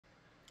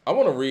I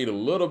want to read a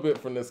little bit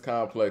from this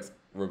complex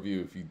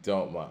review, if you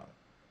don't mind.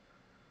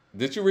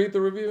 Did you read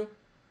the review?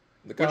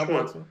 The Which one?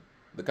 complex one?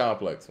 The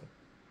complex one.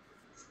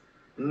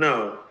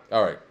 No.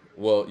 All right.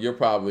 Well, you're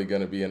probably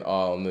going to be in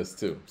awe on this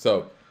too.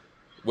 So,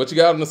 what you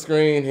got on the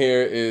screen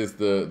here is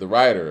the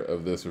writer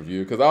of this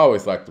review, because I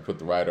always like to put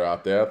the writer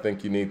out there. I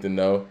think you need to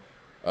know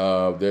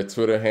their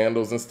Twitter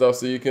handles and stuff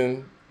so you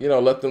can,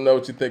 let them know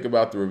what you think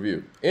about the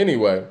review.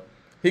 Anyway,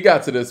 he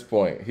got to this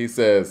point. He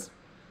says,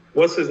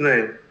 What's his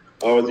name?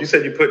 Oh, you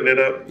said you're putting it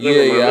up. yeah,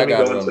 Never mind. yeah, I Let me got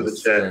go it into on the the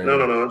chat. No,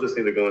 no, screen. no. I just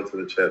need to go into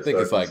the I chat think so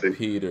I it's can like see.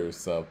 Peter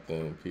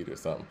something, Peter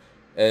something.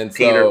 And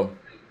Peter. so,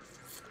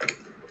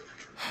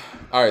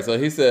 all right, so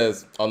he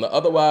says, on the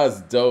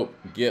otherwise dope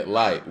Get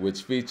Light,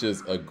 which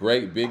features a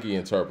great Biggie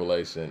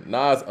interpolation,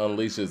 Nas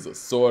unleashes a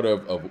sort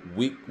of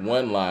weak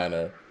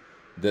one-liner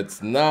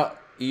that's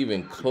not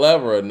even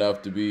clever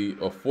enough to be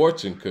a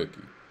fortune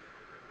cookie.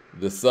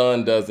 The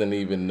sun doesn't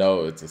even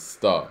know it's a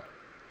star.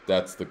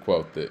 That's the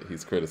quote that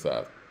he's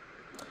criticized.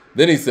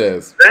 Then he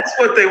says, That's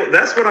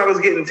what I was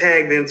getting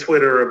tagged in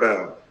Twitter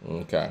about.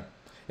 okay.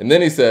 And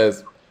then he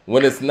says,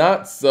 when it's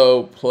not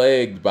so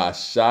plagued by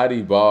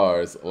shoddy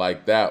bars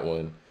like that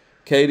one,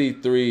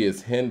 KD3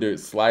 is hindered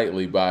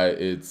slightly by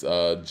its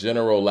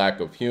general lack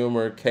of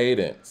humor,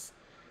 cadence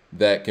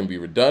that can be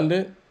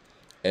redundant,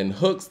 and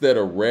hooks that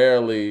are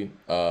rarely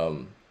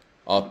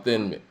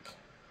authentic.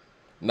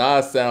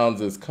 Nas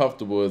sounds as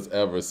comfortable as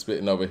ever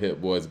spitting over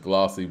Hit Boy's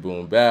glossy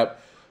boom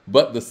bap,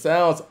 but the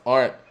sounds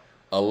aren't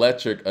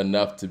electric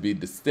enough to be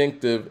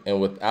distinctive,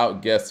 and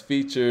without guest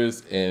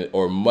features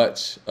or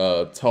much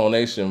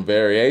tonation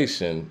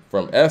variation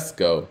from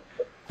Esco,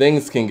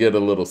 things can get a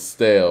little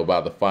stale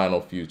by the final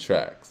few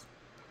tracks.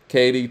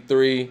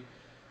 KD3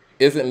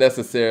 isn't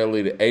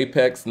necessarily the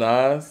apex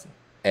Nas,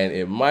 and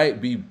it might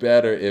be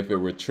better if it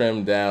were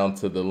trimmed down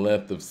to the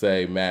length of,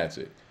 say,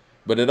 Magic.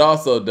 But it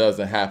also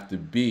doesn't have to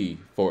be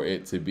for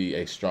it to be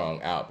a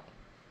strong album.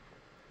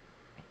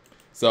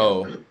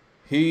 So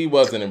he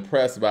wasn't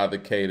impressed by the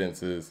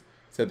cadences,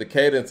 said the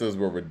cadences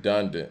were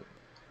redundant.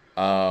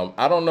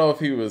 I don't know if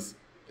he was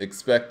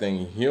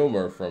expecting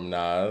humor from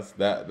Nas.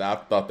 That I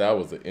thought that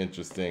was an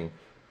interesting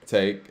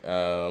take.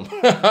 I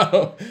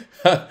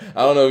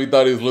don't know if he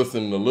thought he was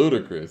listening to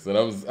Ludacris,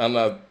 and I'm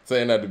not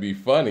saying that to be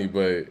funny,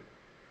 but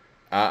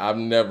I've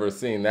never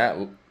seen that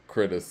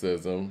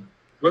criticism.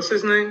 What's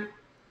his name?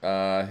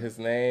 Uh, his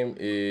name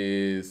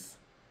is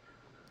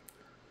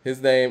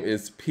his name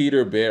is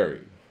Peter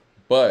Berry,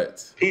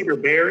 but Peter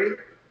Berry.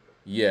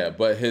 yeah,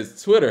 but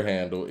his Twitter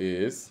handle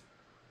is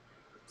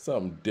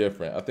something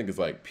different. I think it's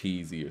like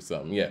Peasy or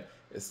something. Yeah,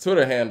 his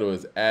Twitter handle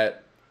is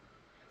at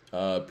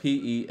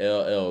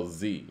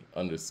PELLZ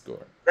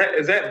underscore.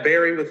 Is that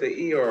Berry with the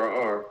E or a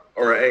R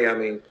or a A? I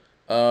mean,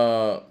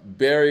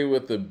 Barry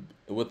with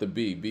a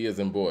B. B as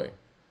in boy.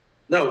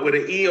 no, with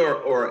an E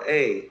or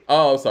a.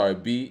 Oh, sorry,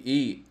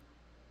 BERRY.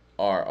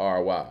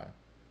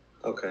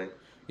 Okay.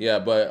 Yeah,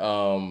 but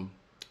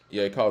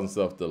yeah, he calls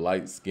himself the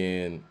light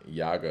skinned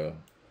Yaga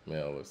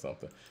male or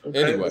something.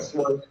 Okay. Anyway, This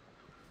one.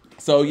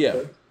 so yeah,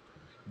 Okay.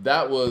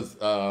 that was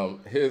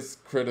his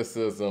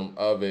criticism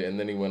of it, and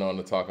then he went on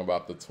to talk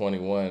about the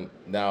 21.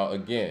 Now,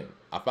 again,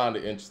 I found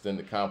it interesting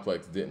that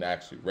Complex didn't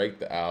actually rate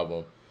the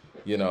album.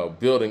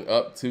 Building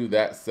up to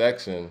that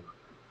section,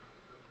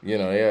 he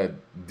had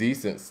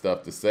decent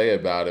stuff to say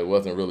about it. It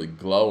wasn't really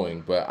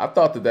glowing, but I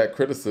thought that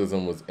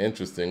criticism was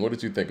interesting. What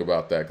did you think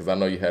about that? Because I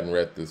know you hadn't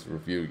read this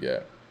review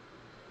yet.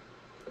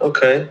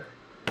 Okay.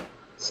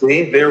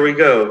 See, there we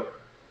go.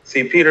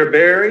 See, Peter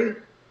Berry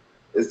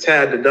is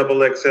tagged to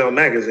Double XL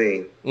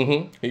magazine.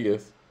 He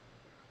is.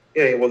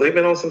 Yeah, well, they've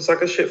been on some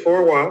sucker shit for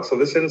a while, so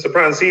this isn't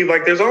surprising. See,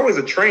 like, there's always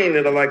a train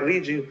that'll like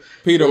lead you to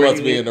Peter where must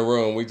you be need in the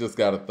room. We just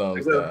got a to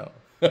thumbs go.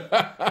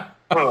 down.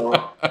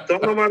 Oh,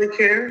 don't nobody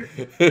care?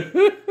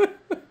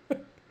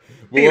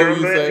 But what Peter, were I'm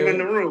you glad you're in saying?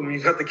 the room. You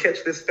got to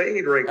catch this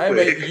fade right Hey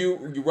man, quick.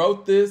 you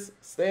wrote this.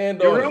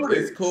 Stand You on it. wrote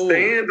It's it. cool.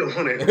 Stand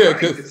on it. Right. This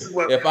Because is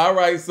what. if I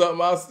write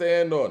something, I'll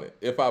stand on it.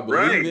 If I believe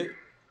Right. it,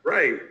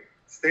 Right.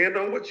 Stand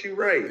on what you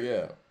write.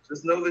 yeah,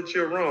 Just know that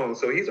you're wrong.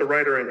 So he's a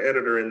writer and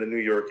editor in the New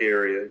York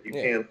area. You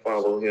yeah. can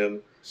follow him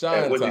at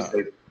Shine what you time.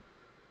 say?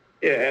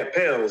 Yeah, at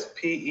Pels.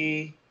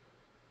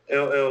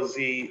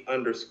 PELLZ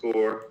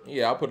underscore.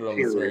 Yeah, I'll put it on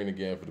the Period. screen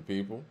again for the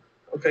people.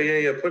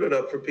 Okay, yeah. Put it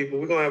up for people.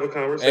 We're gonna have a And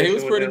conversation he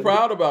was with pretty him.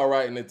 proud about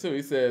writing it too.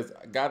 He says,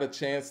 "I got a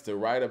chance to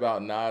write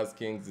about Nas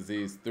King's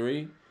Disease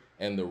 3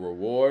 and the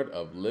reward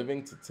of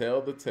living to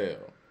tell the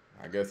tale."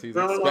 I guess he's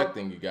No, no, no.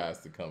 expecting you guys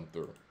to come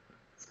through.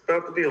 It's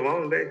about to be a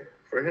long day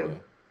for Yeah. him.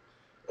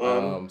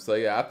 Um, So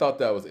yeah, I thought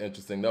that was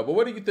interesting though. But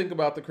what do you think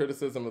about the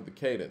criticism of the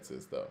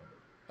cadences though?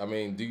 I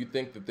mean, do you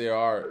think that there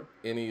are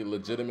any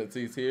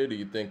legitimacies here? Do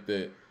you think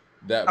that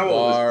how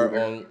old is bar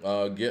Peter?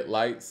 on Get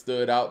Light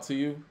stood out to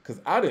you?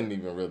 Because I didn't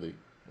even really,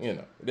 it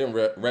didn't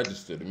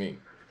register to me.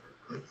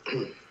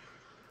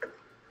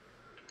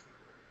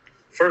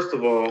 First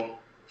of all,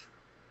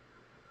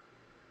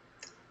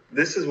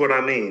 this is what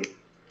I mean.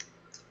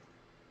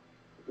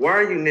 why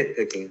are you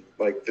nitpicking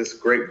like this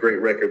great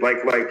record?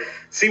 Like,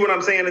 see what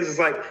I'm saying is it's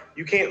like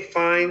you can't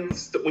find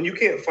when you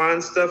can't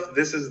find stuff.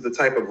 This is the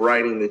type of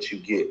writing that you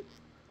get.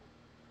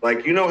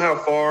 Like, you know how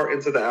far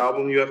into the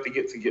album you have to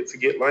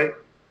get like.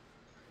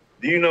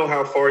 Do you know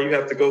how far you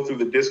have to go through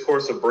the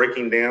discourse of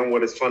breaking down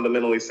what is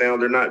fundamentally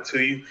sound or not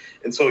to you?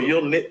 And so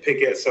you'll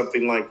nitpick at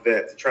something like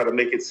that to try to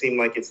make it seem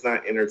like it's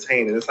not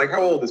entertaining. It's like,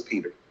 how old is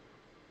Peter?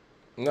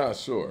 Not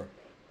sure.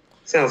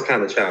 Sounds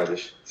kind of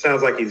childish.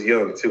 Sounds like he's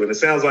young too. And it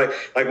sounds like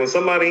when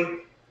somebody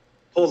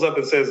pulls up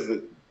and says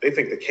that they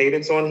think the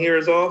cadence on here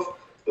is off,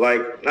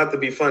 like, not to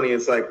be funny,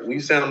 it's like, you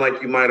sound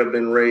like you might have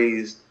been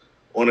raised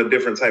on a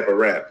different type of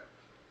rap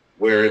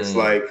where it's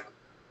like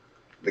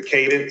the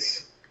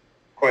cadence,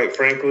 quite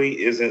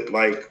frankly, isn't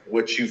like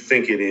what you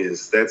think it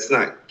is. That's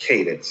not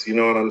cadence. You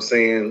know what I'm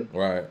saying?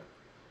 Right.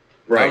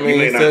 Right. I mean,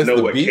 you may not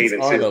know what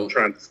cadence cadence is.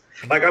 Trying to,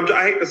 like,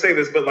 I hate to say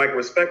this, but like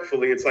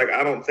respectfully, it's like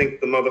I don't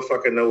think the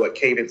motherfucker know what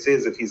cadence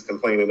is if he's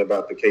complaining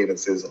about the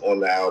cadences on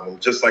the album.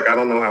 Just like I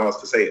don't know how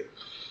else to say it.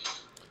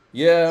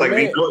 Yeah. It's like, do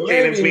you know what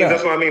cadence means? Not.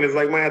 That's what I mean. It's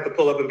like I might have to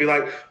pull up and be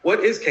like,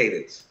 what is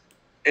cadence?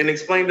 And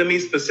explain to me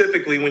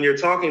specifically when you're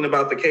talking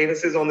about the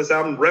cadences on this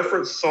album,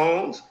 reference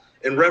songs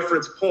and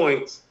reference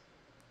points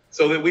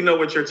so that we know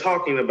what you're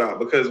talking about.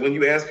 Because when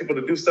you ask people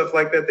to do stuff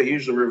like that, they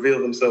usually reveal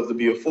themselves to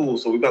be a fool.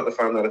 So we're about to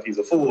find out if he's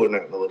a fool or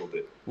not in a little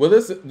bit. Well,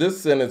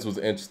 this sentence was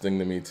interesting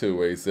to me too,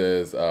 where he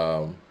says,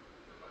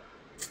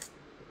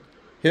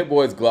 "Hit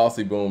Boy's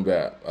glossy boom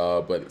bap,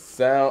 but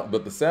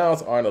the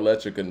sounds aren't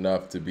electric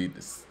enough to be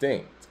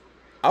distinct."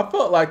 I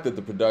felt like that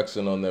the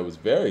production on there was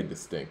very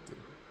distinctive.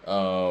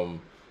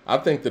 I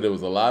think that there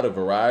was a lot of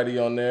variety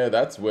on there.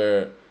 That's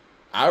where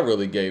I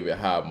really gave it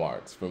high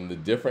marks, from the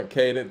different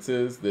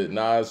cadences that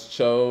Nas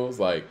chose,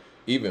 like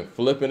even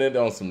flipping it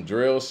on some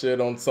drill shit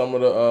on some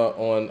of the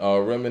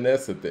on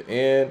Reminisce at the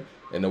end,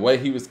 and the way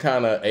he was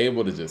kind of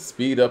able to just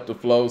speed up the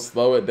flow,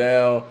 slow it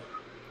down.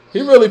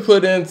 He really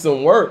put in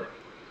some work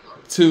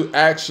to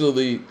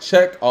actually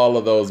check all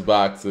of those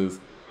boxes,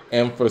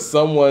 and for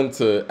someone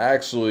to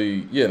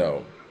actually,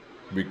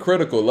 be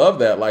critical of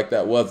that, like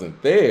that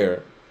wasn't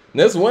there. And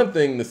there's one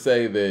thing to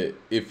say that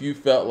if you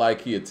felt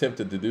like he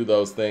attempted to do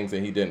those things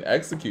and he didn't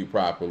execute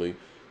properly,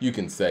 you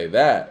can say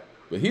that.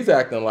 But he's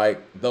acting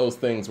like those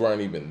things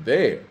weren't even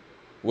there,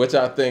 which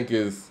I think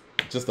is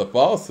just a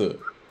falsehood.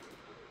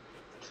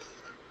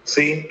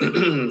 See?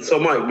 So,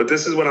 Mike, but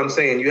this is what I'm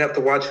saying. You have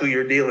to watch who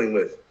you're dealing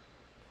with.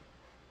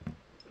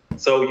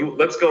 So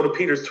let's go to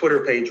Peter's Twitter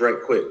page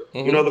right quick.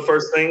 Mm-hmm. You know the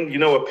first thing? You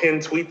know a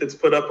pinned tweet that's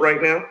put up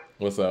right now?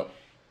 What's up?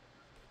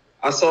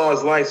 I saw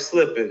his life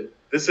slipping.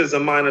 This is a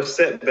minor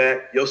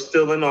setback. You're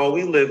still in all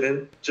we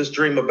living. Just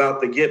dream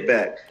about the get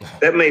back.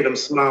 That made him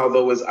smile,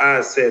 though his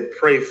eyes said,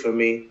 pray for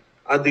me.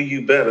 I'll do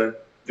you better.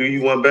 Do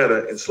you one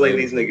better and slay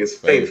these niggas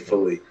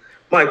faithfully.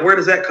 Mike, where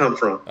does that come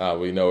from?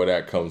 We know where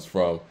that comes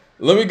from.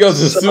 Let me go to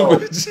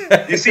Super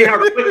Chat. You see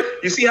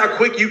how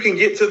quick you can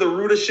get to the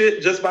root of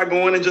shit just by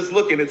going and just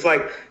looking. It's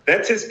like,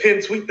 that's his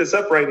pinned tweet that's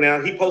up right now.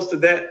 He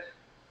posted that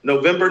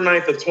November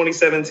 9th of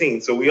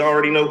 2017. So we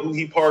already know who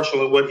he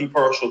partial and what he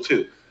partial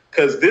to.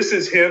 Because this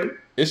is him.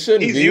 It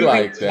shouldn't be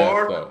like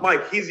that, though.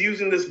 Mike, he's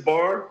using this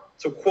bar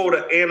to quote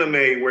an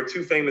anime where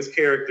two famous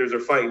characters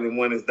are fighting and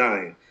one is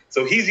dying.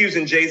 So he's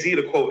using Jay-Z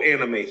to quote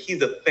anime.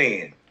 He's a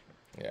fan.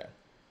 Yeah.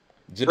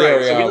 Right, so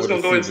we're just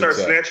going to go ahead and start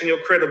snatching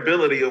your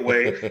credibility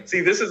away. See,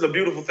 this is a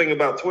beautiful thing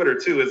about Twitter,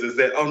 too, is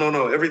that, oh,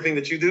 no, everything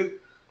that you do?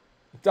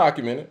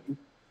 Documented.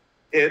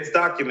 Yeah, it's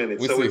documented.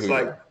 So it's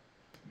like,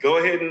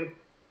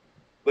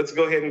 let's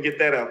go ahead and get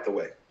that out the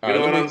way. You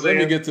know what I'm saying?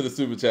 Let me get to the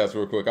super chats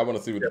real quick. I want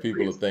to see what the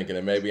people are thinking,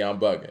 and maybe I'm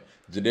bugging.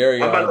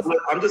 Jadarian.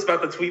 I'm just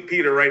about to tweet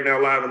Peter right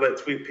now live and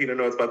let Peter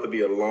know it's about to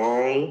be a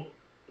long,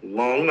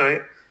 long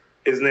night.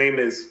 His name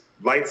is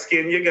Light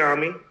Skin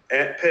Yagami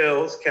at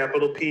Pels,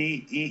 capital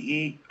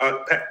PEELLZ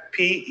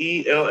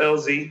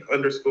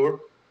 _.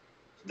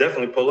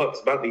 Definitely pull up. It's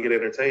about to get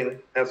entertaining.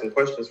 Have some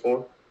questions for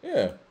him.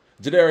 Yeah.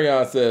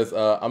 Jadarian says,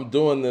 I'm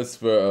doing this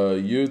for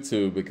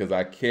YouTube because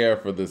I care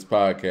for this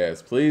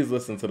podcast. Please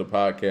listen to the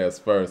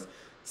podcast first.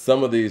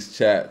 Some of these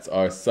chats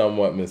are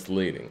somewhat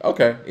misleading.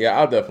 Okay, yeah,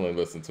 I'll definitely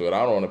listen to it.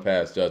 I don't want to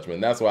pass judgment.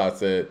 That's why I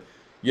said,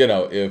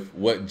 if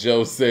what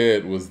Joe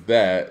said was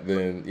that,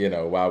 then,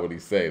 why would he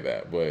say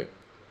that? But,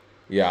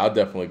 yeah, I'll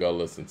definitely go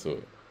listen to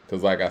it.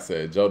 Because, like I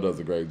said, Joe does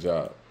a great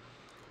job.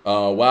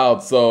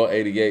 Wild Soul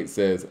 88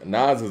 says,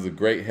 Nas is a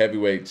great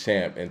heavyweight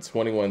champ, and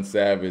 21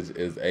 Savage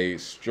is a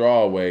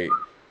strawweight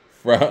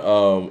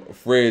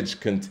fridge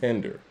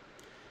contender.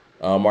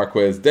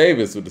 Marquez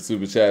Davis with the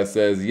super chat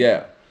says,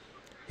 yeah.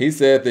 He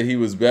said that he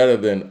was better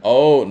than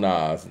old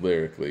Nas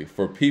lyrically.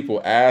 For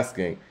people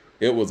asking,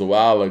 it was a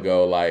while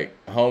ago, like,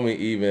 homie,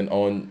 even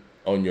on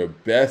your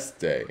best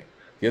day.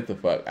 Get the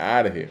fuck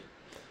out of here.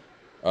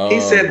 He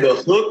said the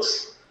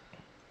hooks.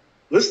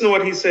 Listen to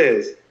what he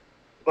says.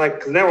 Like,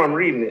 because now I'm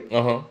reading it.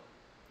 Uh-huh.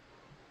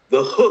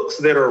 The hooks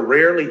that are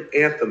rarely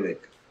anthemic.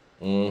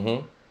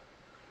 Mm-hmm.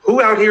 Who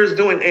out here is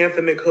doing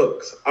anthemic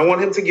hooks? I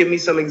want him to give me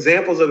some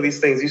examples of these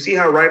things. You see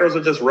how writers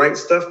will just write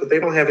stuff, but they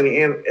don't have any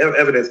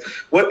evidence.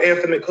 What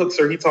anthemic hooks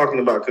are he talking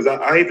about? Because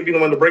I hate to be the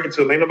one to break it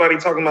to him. Ain't nobody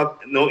talking about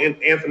no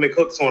anthemic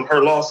hooks on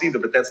Her Loss either,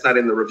 but that's not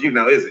in the review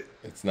now, is it?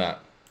 It's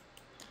not.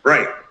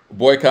 Right.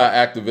 Boycott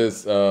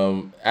activist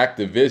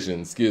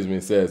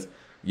Activision, says,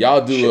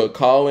 y'all do a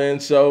call-in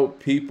show,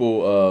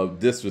 people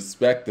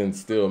disrespecting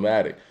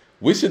Stillmatic.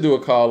 We should do a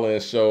call-in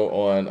show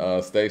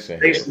on Station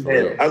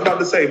Head. I was about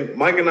to say,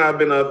 Mike and I have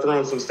been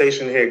throwing some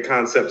Station Head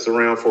concepts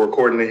around for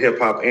According to Hip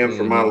Hop and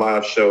for my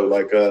live show.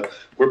 Like,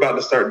 we're about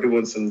to start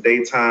doing some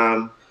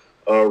daytime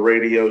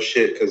radio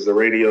shit because the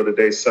radio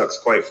today sucks,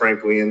 quite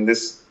frankly. And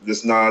this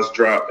Nas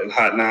drop and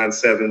Hot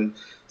 97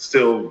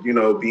 still,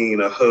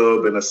 being a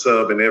hub and a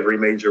sub in every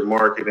major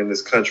market in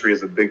this country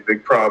is a big,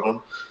 big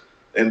problem.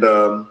 And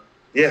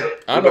yeah,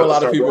 I know a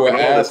lot of people are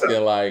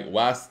asking, like,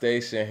 why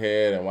Station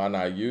Head and why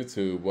not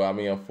YouTube? Well, I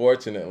mean,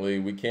 unfortunately,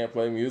 we can't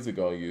play music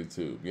on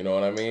YouTube. You know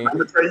what I mean? I'm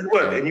going to tell you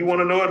what, and you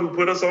want to know who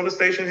put us on the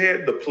Station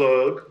Head? The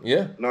Plug.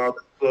 Yeah. No,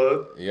 the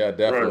Plug. Yeah,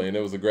 definitely, right. And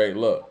it was a great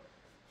look.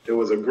 It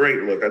was a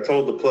great look. I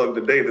told the Plug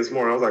today, this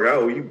morning, I was like,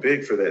 oh, you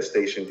big for that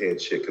Station Head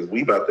shit, because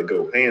we about to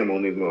go ham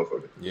on these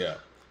motherfuckers. Yeah.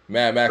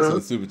 Mad Max in the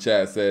Super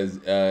Chat says,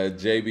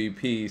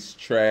 JBP's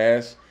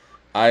trash.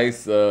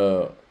 Ice,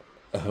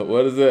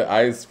 what is it?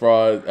 Ice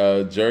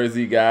Fraud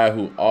Jersey guy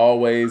who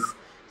always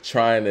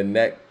trying to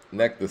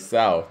neck the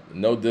South.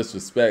 No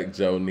disrespect,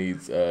 Joe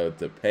needs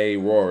to pay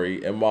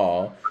Rory and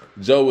Maul.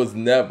 Joe was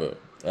never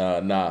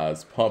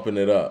Nas pumping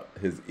it up.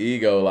 His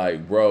ego,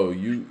 like, bro,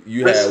 you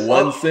had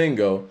one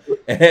single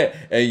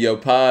and your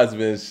pod's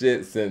been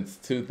shit since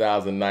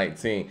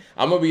 2019.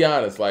 I'm gonna be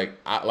honest, like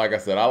I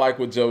said, I like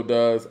what Joe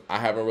does. I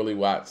haven't really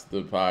watched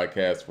the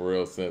podcast for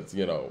real since,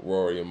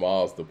 Rory and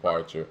Maul's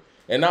departure.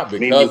 And not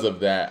because of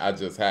that, I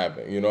just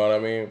haven't. You know what I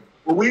mean?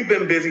 Well, we've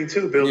been busy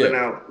too, building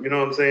out. You know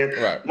what I'm saying?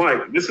 Right.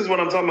 Mike, this is what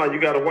I'm talking about. You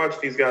got to watch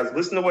these guys.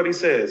 Listen to what he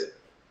says.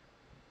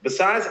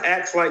 Besides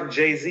acts like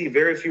Jay-Z,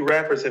 very few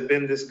rappers have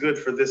been this good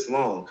for this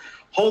long.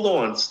 Hold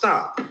on.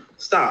 Stop.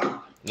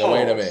 No, pause.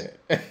 Wait a minute.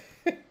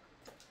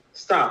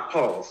 Stop.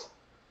 Pause.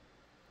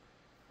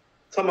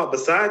 Talking about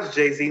besides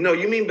Jay-Z. No,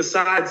 you mean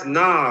besides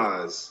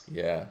Nas.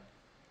 Yeah.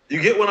 You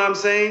get what I'm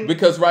saying?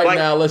 Because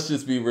now, let's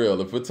just be real.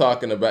 If we're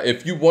talking about,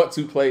 if you want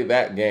to play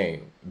that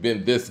game,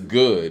 been this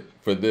good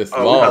for this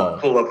long. We have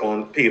to pull up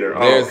on Peter.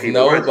 There's Peter,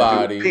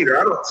 nobody. Peter,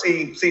 I don't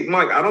see,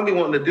 Mike, I don't be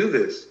wanting to do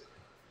this.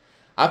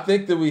 I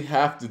think that we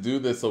have to do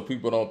this so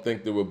people don't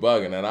think that we're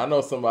bugging. And I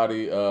know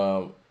somebody,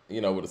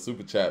 with a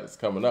super chat that's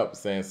coming up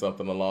saying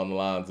something along the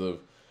lines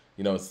of,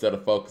 instead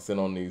of focusing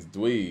on these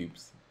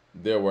dweebs,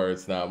 their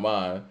words, not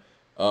mine,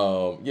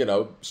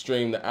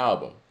 stream the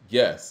album.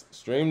 Yes,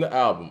 stream the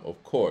album,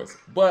 of course.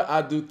 But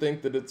I do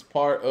think that it's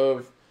part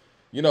of,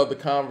 the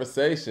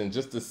conversation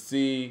just to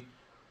see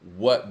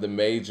what the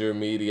major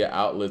media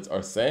outlets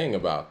are saying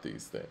about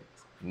these things.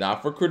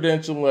 Not to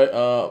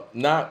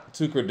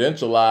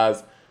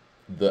credentialize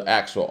the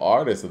actual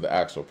artist or the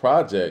actual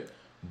project,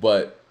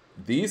 but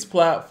these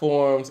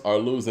platforms are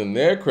losing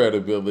their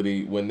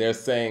credibility when they're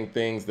saying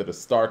things that are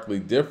starkly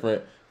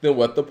different than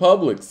what the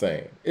public's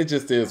saying. It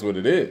just is what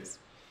it is.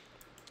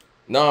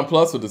 Non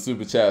Plus with the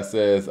super chat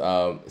says,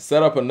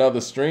 set up another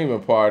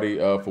streaming party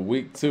for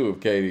week 2 of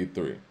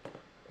KD3.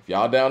 If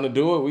y'all down to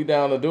do it, we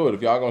down to do it.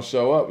 If y'all gonna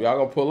show up, y'all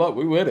gonna pull up,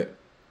 we with it.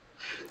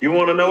 You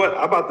want to know what?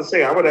 I'm about to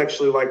say, I would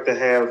actually like to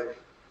have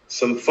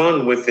some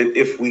fun with it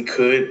if we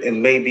could.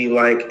 And maybe,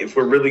 like, if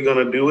we're really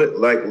gonna do it,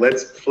 like,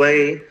 let's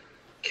play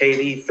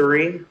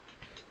KD3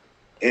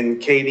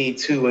 and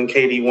KD2 and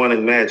KD1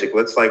 and Magic.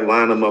 Let's, like,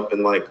 line them up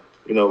and, like,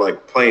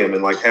 play them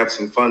and, like, have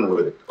some fun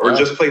with it. Or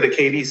just play the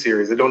KD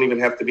series. It don't even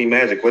have to be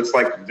Magic. Let's,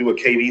 like, do a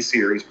KD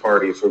series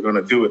party if we're going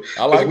to do it.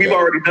 Because we've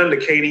already done the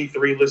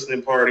KD3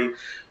 listening party.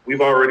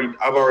 I've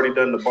already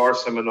done the bar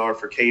seminar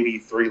for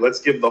KD3. Let's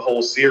give the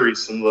whole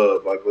series some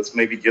love. Like, let's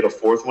maybe get a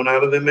 4th one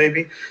out of them,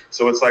 maybe.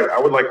 So it's like, I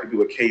would like to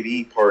do a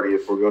KD party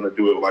if we're going to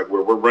do it, like,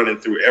 where we're running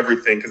through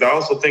everything. Because I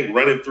also think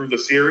running through the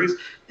series,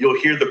 you'll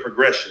hear the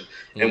progression.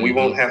 And we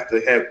won't have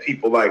to have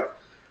people like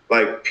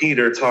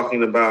Peter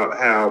talking about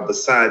how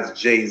besides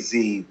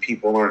Jay-Z,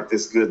 people aren't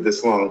this good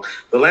this long.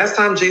 The last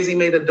time Jay-Z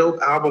made a dope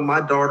album,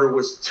 my daughter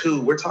was 2.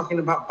 We're talking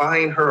about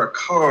buying her a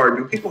car.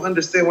 Do people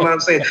understand what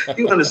I'm saying?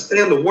 You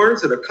understand the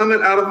words that are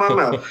coming out of my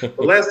mouth.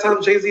 The last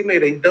time Jay-Z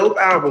made a dope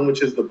album,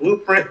 which is the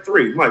Blueprint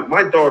 3,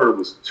 my daughter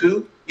was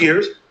 2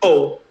 years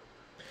old.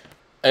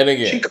 And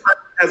again, she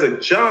has a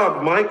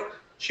job, Mike.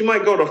 She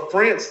might go to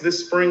France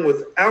this spring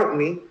without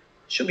me.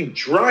 She'll be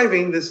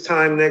driving this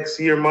time next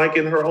year, Mike,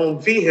 in her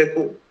own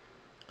vehicle.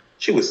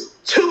 She was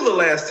 2 the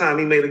last time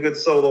he made a good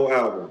solo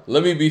album.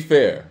 Let me be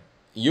fair.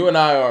 You and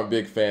I aren't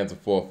big fans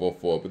of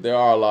 444, but there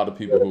are a lot of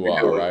people who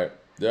are, right?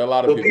 There are a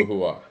lot of people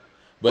who are.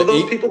 But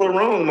those people are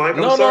wrong, Mike.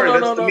 I'm sorry.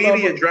 That's the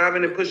media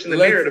driving and pushing the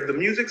narrative. The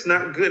music's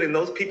not good, and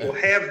those people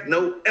have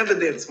no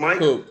evidence, Mike.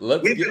 Cool.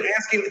 We've been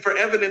asking for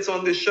evidence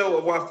on this show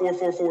of why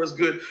 444 is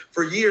good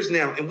for years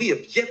now, and we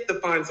have yet to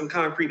find some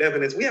concrete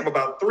evidence. We have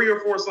about 3 or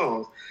 4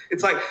 songs.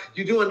 It's like,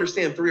 you do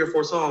understand 3 or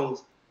 4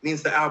 songs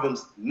means the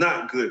album's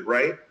not good,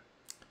 right?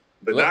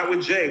 But not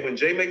with Jay. When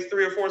Jay makes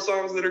 3 or 4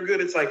 songs that are good,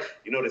 it's like,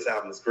 you know, this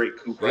album is great,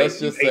 Coop, right? Let's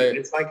just say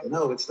it's like,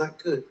 no, it's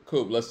not good.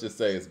 Coop, let's just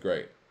say it's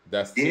great.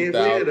 That's Give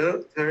it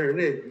up, turn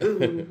it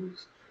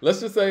loose.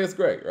 Let's just say it's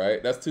great,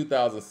 right? That's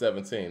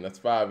 2017. That's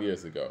 5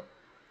 years ago.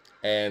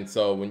 And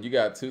so when you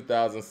got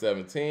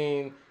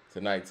 2017 to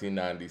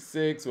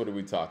 1996, what are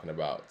we talking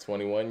about?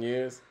 21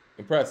 years?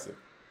 Impressive.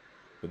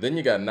 But then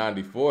you got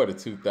 94 to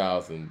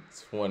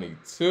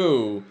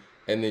 2022,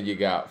 and then you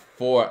got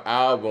 4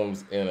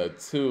 albums in a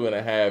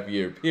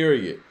 2.5-year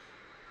period.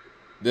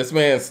 This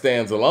man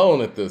stands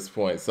alone at this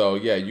point. So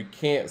yeah, you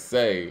can't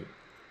say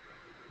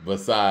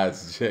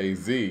besides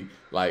Jay-Z,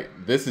 like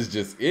this is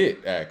just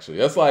it, actually.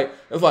 That's like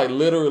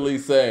literally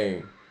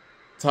saying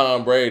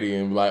Tom Brady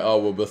and like, oh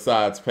well,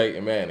 besides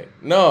Peyton Manning.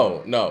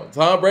 No.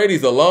 Tom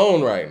Brady's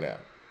alone right now.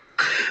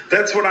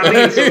 That's what I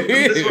mean. So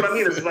this is what I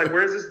mean. It's like,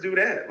 where's this dude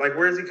at? Like,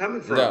 where is he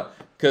coming from? No,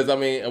 because I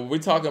mean, we're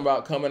talking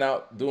about coming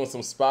out doing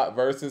some spot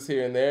verses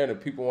here and there, and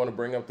if people want to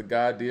bring up the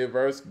God did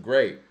verse,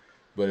 great.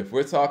 But if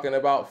we're talking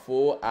about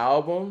full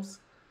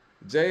albums,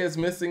 Jay is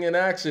missing in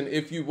action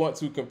if you want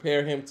to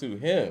compare him to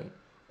him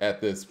at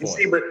this point.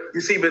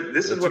 You see, but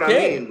this is what I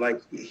mean.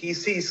 Like he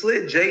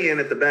slid Jay in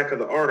at the back of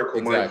the article,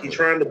 exactly. Mike. He's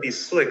trying to be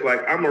slick.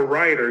 Like, I'm a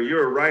writer,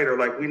 you're a writer.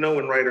 Like, we know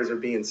when writers are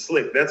being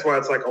slick. That's why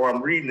it's like, oh,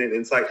 I'm reading it. And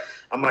it's like,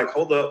 I'm like,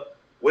 hold up,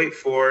 wait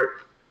for it.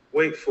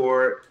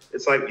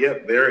 It's like,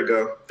 yep, there it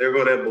go. There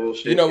go that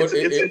bullshit. You know,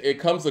 it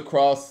comes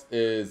across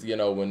is, you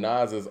know, when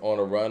Nas is on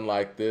a run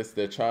like this,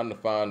 they're trying to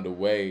find a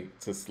way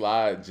to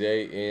slide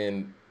Jay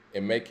in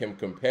and make him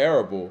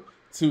comparable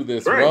to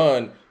this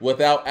run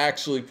without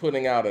actually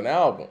putting out an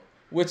album,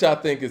 which I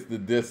think is the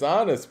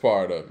dishonest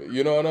part of it.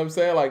 You know what I'm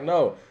saying? Like,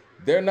 no,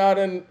 they're not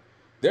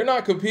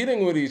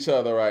competing with each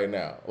other right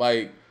now.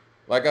 Like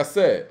I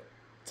said,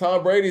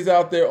 Tom Brady's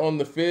out there on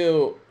the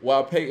field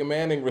while Peyton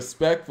Manning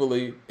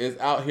respectfully is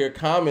out here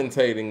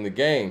commentating the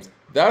games.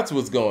 That's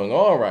what's going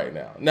on right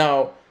now.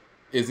 Now,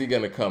 is he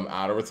going to come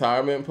out of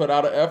retirement and put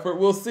out an effort?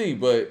 We'll see.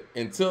 But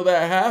until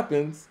that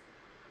happens,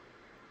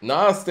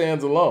 Nas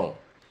stands alone.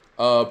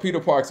 Peter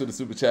Parks with the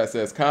super chat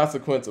says,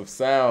 Consequence of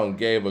Sound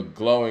gave a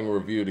glowing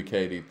review to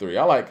KD3.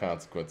 I like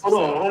Consequence of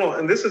Sound. Hold on.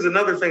 And this is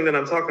another thing that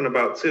I'm talking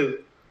about,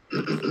 too.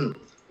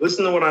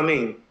 Listen to what I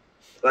mean.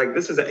 Like,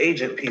 this is an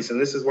agent piece, and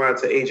this is why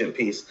it's an agent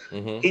piece.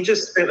 Mm-hmm. He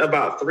just spent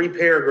about 3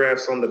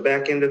 paragraphs on the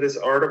back end of this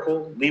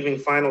article, leaving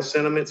final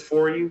sentiments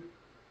for you,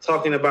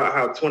 talking about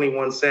how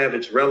 21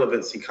 Savage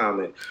relevancy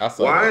comment.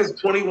 Why is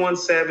 21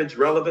 Savage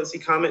relevancy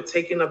comment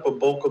taking up a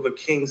bulk of a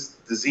King's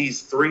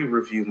Disease 3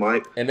 review,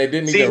 Mike? And they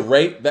didn't even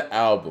rate the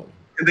album.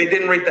 They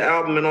didn't rate the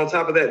album, and on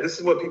top of that, this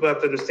is what people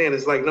have to understand.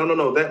 It's like,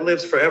 no, that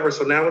lives forever.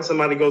 So now when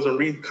somebody goes and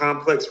reads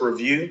Complex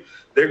Review,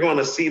 they're going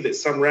to see that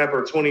some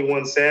rapper,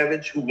 21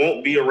 Savage, who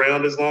won't be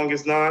around as long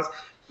as Nas,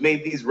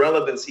 made these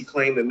relevancy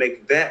claims and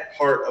make that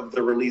part of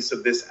the release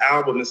of this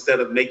album instead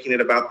of making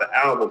it about the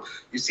album.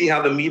 You see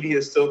how the media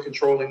is still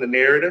controlling the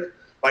narrative?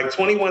 Like,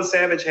 21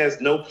 Savage has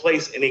no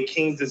place in a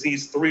King's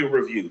Disease 3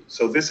 review.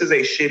 So this is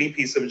a shitty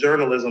piece of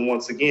journalism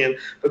once again,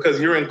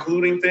 because you're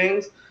including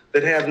things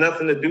that have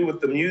nothing to do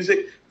with the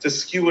music to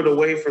skew it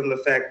away from the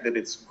fact that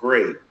it's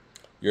great.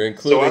 You're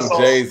including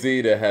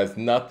Jay-Z that has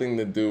nothing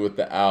to do with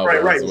the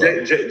album. Right.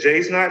 Well.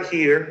 Jay's not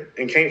here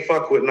and can't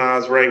fuck with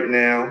Nas right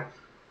now.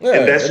 Yeah,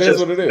 and that's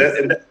just what it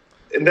is.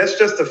 And that's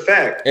just a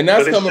fact. And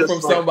that's coming from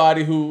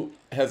somebody who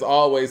has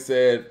always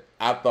said,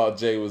 I thought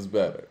Jay was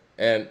better.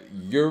 And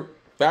you're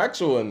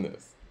factual in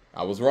this.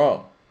 I was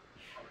wrong.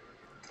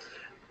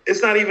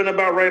 It's not even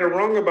about right or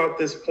wrong about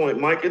this point,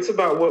 Mike. It's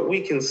about what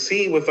we can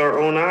see with our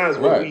own eyes,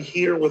 what we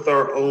hear with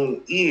our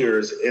own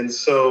ears. And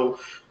so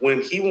when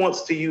he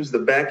wants to use the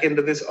back end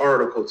of this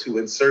article to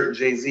insert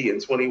Jay-Z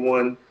and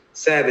 21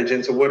 Savage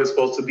into what is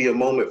supposed to be a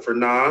moment for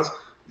Nas,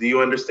 do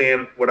you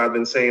understand what I've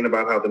been saying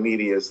about how the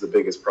media is the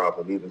biggest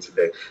problem even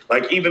today?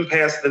 Like, even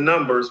past the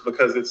numbers,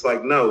 because it's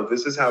like, no,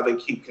 this is how they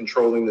keep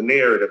controlling the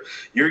narrative.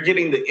 You're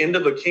getting the end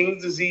of a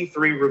King's Disease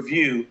 3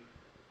 review,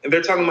 and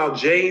they're talking about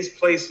Jay's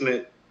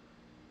placement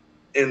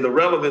and the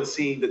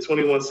relevancy that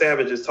 21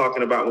 Savage is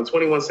talking about, when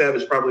 21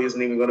 Savage probably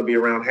isn't even going to be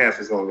around half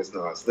as long as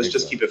Nas. Let's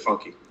just keep it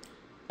funky.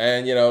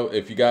 And, you know,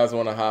 if you guys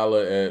want to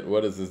holler at,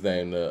 what is his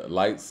name, the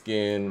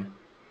light-skinned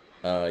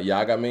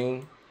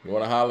Yagamin, you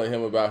want to holler at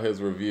him about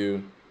his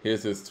review,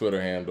 here's his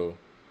Twitter handle,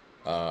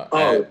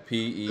 at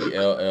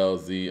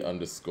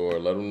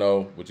PELLZ_. Let him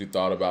know what you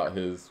thought about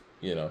his,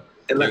 you know.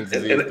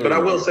 But I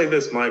will say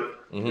this, Mike.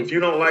 Mm-hmm. If you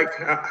don't like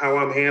how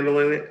I'm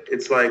handling it,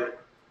 it's like,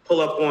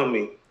 pull up on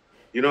me.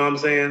 You know what I'm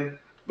saying?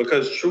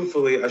 Because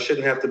truthfully, I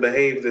shouldn't have to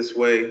behave this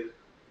way,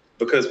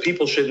 because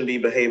people shouldn't be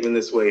behaving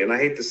this way. And I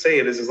hate to say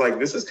it,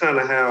 this is kind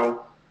of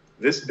how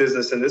this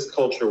business and this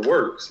culture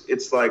works.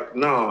 It's like,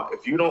 nah,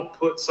 if you don't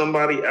put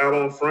somebody out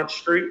on Front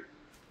Street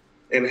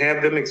and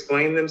have them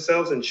explain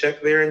themselves and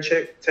check their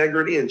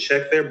integrity and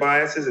check their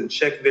biases and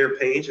check their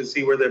page and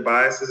see where their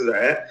biases are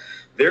at,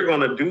 they're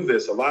going to do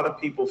this. A lot of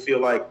people feel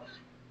like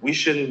we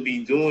shouldn't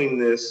be doing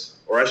this,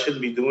 or I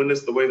shouldn't be doing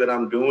this the way that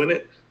I'm doing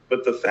it.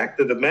 But the fact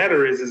of the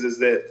matter is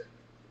that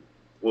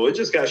Well, it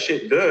just got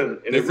shit done,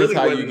 and This it really is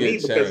how wasn't you me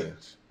get because change.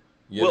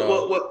 You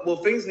know? well,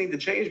 things need to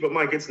change, but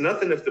Mike, it's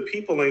nothing if the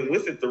people ain't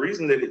with it. The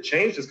reason that it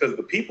changed is because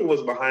the people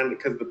was behind it,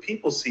 because the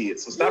people see it.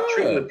 So stop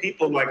treating the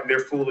people like they're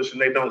foolish and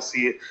they don't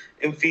see it,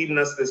 and feeding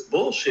us this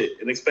bullshit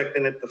and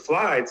expecting it to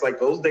fly. It's like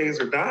those days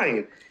are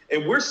dying,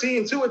 and we're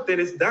seeing to it that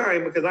it's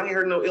dying because I ain't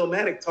heard no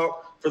Illmatic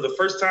talk for the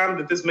first time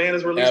that this man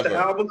has released the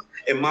album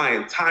in my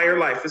entire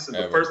life. This is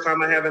the first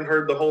time I haven't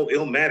heard the whole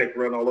Illmatic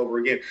run all over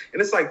again,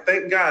 and it's like,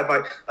 thank God.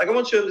 Like I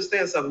want you to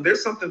understand something.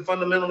 There's something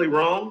fundamentally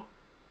wrong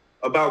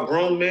about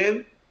grown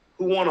men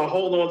who want to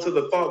hold on to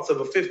the thoughts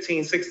of a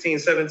 15, 16,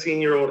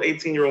 17-year-old,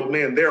 18-year-old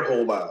man their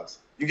whole lives.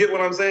 You get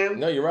what I'm saying?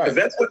 No, you're right. Because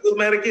that's what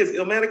Illmatic is.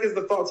 Illmatic is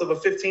the thoughts of a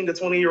 15 to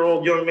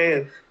 20-year-old young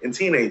man and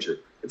teenager.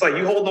 It's like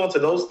you hold on to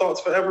those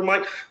thoughts forever,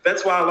 Mike.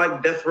 That's why I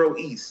like Death Row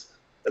East.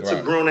 That's a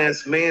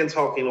grown-ass man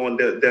talking on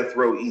Death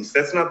Row East.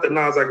 That's not the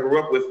Nas I grew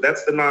up with.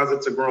 That's the Nas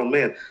that's a grown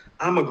man.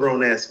 I'm a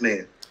grown-ass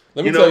man.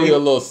 Let me tell you a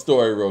little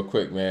story real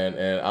quick, man,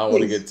 and I don't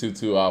want to get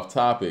too off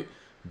topic,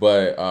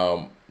 but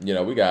you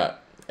know, we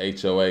got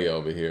HOA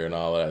over here and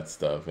all that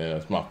stuff, and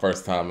it's my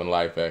first time in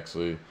life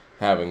actually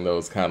having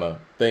those kind of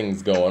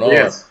things going on.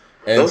 Yes,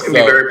 and those can be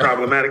very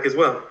problematic as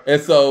well.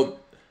 And so,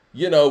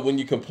 you know, when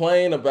you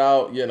complain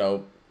about, you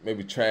know,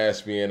 maybe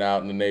trash being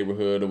out in the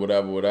neighborhood or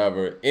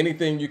whatever,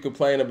 anything you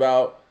complain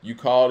about, you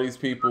call these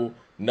people,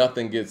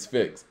 nothing gets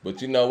fixed. But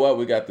you know what?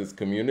 We got this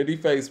community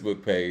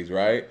Facebook page,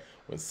 right?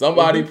 When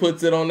somebody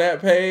puts it on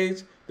that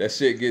page, that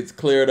shit gets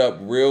cleared up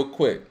real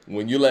quick.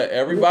 When you let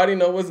everybody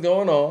know what's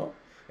going on,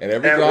 and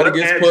everybody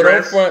gets put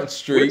on Front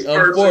Street,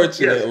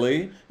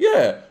 unfortunately.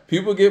 Yeah,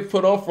 people get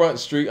put on Front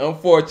Street.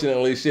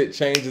 Unfortunately, shit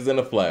changes in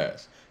a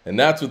flash. And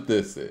that's what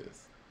this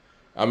is.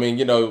 I mean,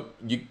 you know,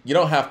 you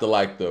don't have to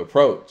like the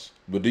approach,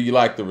 but do you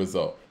like the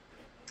result?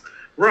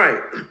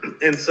 Right.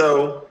 And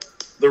so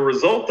the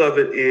result of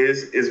it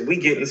is we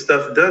getting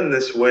stuff done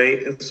this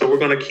way. And so we're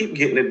going to keep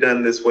getting it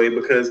done this way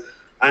because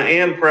I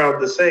am proud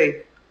to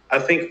say I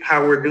think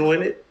how we're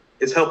doing it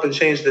is helping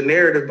change the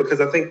narrative,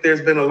 because I think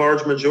there's been a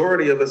large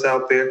majority of us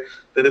out there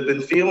that have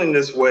been feeling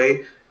this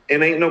way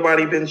and ain't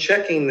nobody been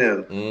checking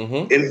them.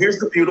 And here's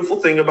the beautiful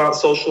thing about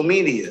social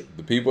media.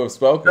 The people have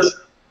spoken.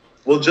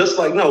 Just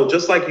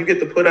like you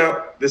get to put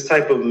out this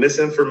type of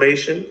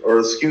misinformation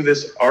or skew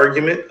this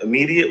argument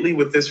immediately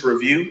with this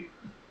review.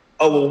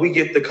 Oh, well, we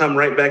get to come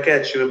right back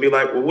at you and be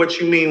like, well, what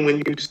you mean when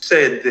you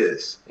said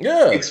this?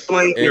 Yeah.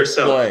 Explain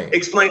yourself.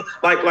 Explain.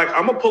 Like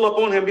I'm going to pull up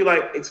on him and be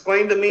like,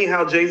 explain to me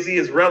how Jay-Z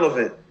is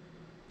relevant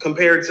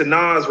compared to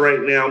Nas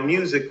right now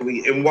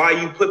musically and why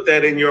you put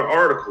that in your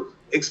article.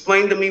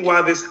 Explain to me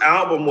why this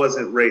album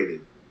wasn't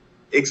rated.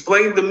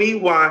 Explain to me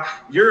why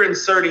you're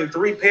inserting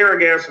 3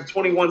 paragraphs from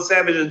 21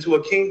 Savage into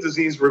a King's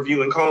Disease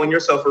review and calling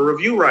yourself a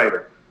review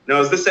writer.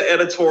 Now, is this an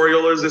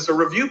editorial or is this a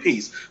review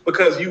piece?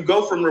 Because you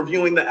go from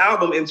reviewing the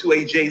album into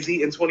a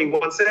Jay-Z and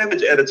 21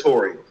 Savage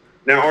editorial.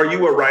 Now, are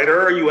you a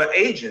writer or are you an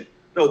agent?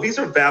 No, these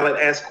are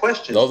valid-ass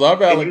questions. Those are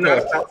valid questions. You're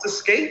not about to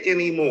skate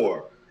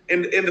anymore.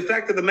 And the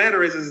fact of the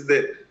matter is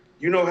that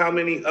you know how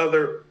many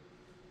other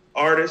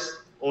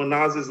artists on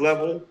Nas's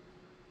level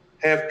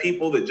have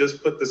people that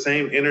just put the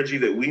same energy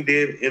that we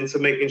did into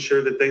making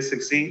sure that they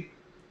succeed?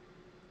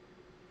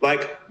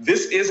 Like,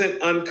 this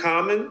isn't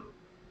uncommon.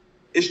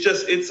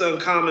 It's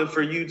uncommon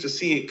for you to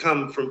see it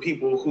come from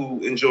people who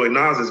enjoy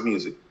Nas's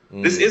music.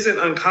 This isn't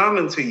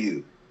uncommon to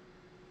you.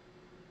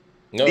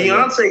 No,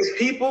 Beyonce's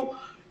people,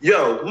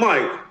 yo,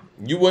 Mike,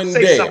 you wouldn't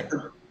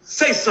dare.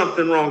 Say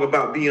something wrong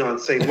about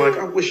Beyonce, Mike.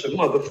 I wish the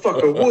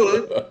motherfucker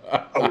would.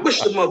 I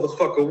wish the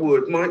motherfucker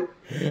would,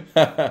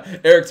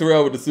 Mike. Eric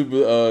Terrell with the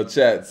super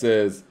chat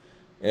says,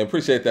 and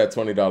appreciate that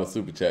 $20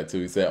 super chat too.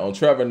 He said, on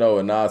Trevor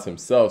Noah, Nas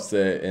himself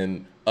said,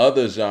 in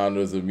other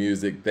genres of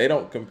music, they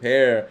don't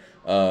compare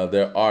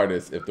their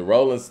artists. If the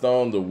Rolling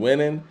Stones are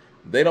winning,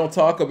 they don't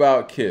talk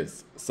about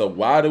Kiss. So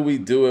why do we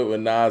do it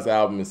when Nas'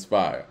 album is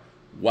fire?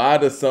 Why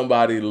does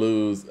somebody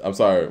lose?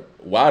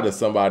 Why does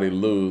somebody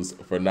lose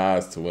for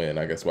Nas to win?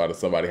 I guess why does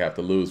somebody have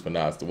to lose for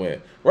Nas to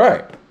win?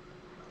 Right.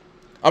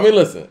 I mean,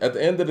 listen, at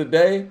the end of the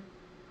day,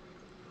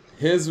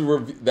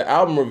 the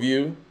album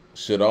review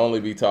should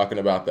only be talking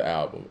about the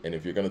album. And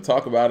if you're going to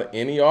talk about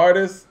any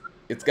artist,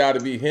 it's got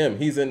to be him.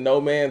 He's in no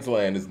man's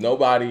land. There's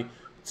nobody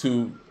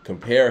to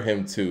compare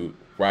him to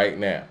right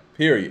now,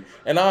 period.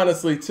 And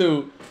honestly,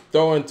 too,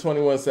 throwing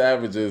 21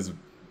 Savage's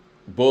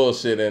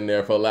bullshit in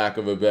there, for lack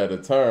of a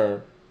better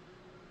term,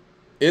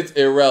 it's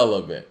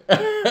irrelevant.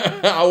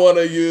 I want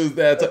to use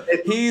that.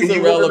 He's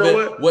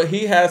irrelevant. What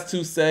he has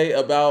to say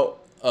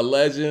about a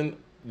legend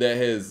that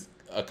has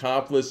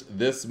accomplished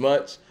this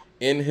much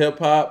in hip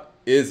hop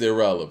is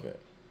irrelevant.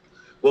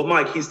 Well,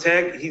 Mike,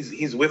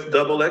 he's with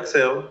Double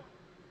XL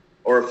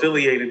or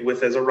affiliated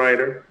with as a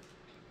writer.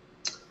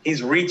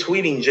 He's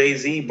retweeting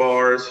Jay-Z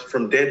bars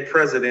from Dead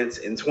Presidents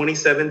in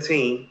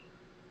 2017.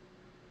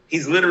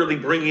 He's literally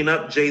bringing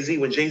up Jay-Z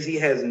when Jay-Z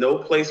has no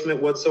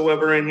placement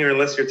whatsoever in here,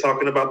 unless you're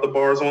talking about the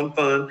bars on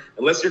Fun.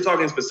 Unless you're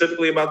talking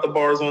specifically about the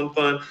bars on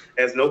Fun,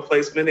 has no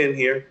placement in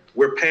here.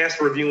 We're past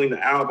reviewing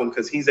the album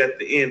because he's at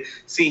the end.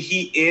 See,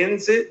 he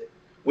ends it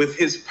with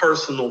his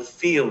personal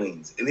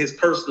feelings. And his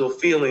personal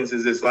feelings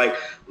is it's like,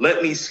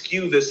 let me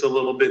skew this a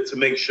little bit to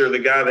make sure the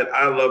guy that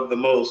I love the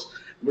most,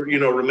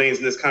 remains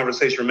in this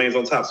conversation, remains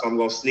on top. So I'm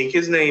going to sneak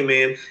his name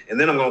in, and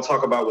then I'm going to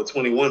talk about what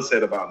 21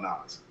 said about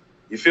Nas.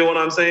 You feel what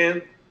I'm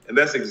saying? And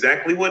that's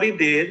exactly what he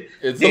did.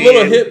 It's a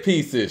little hit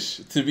piece-ish,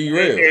 to be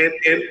real.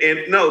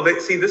 And no,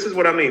 see, this is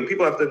what I mean.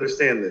 People have to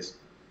understand this.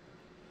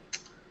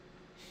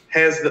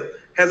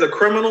 As a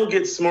criminal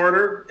gets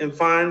smarter and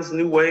finds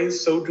new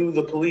ways, so do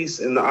the police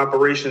and the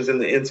operations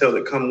and the intel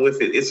that come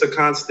with it. It's a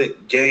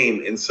constant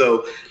game. And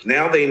so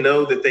now they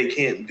know that they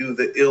can't do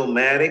the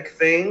Illmatic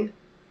thing.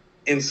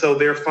 And so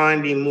they're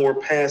finding more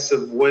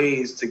passive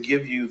ways to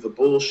give you the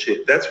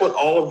bullshit. That's what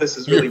all of this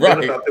has really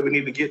been about that we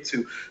need to get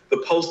to.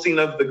 The posting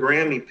of the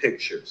Grammy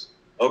pictures,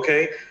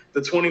 okay?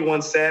 The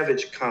 21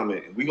 Savage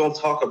comment. We're going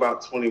to talk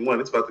about 21.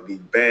 It's about to be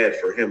bad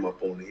for him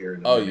up on here.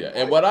 Oh, yeah.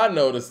 And what I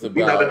noticed about...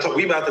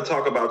 We about to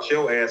talk about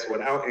your ass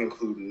without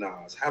including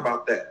Nas. How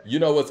about that? You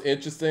know what's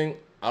interesting?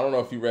 I don't know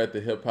if you read the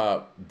Hip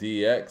Hop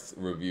DX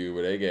review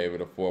where they gave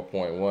it a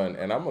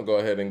 4.1. And I'm going to go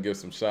ahead and give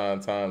some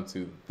shine time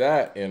to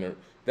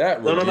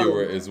that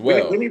reviewer as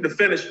well. We need to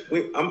finish.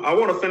 I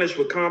want to finish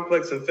with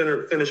Complex and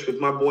finish with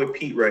my boy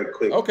Pete right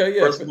quick. Okay,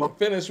 yeah,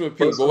 finish with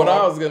Pete. But what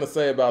I was going to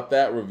say about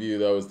that review,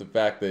 though, is the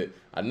fact that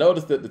I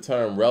noticed that the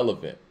term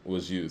relevant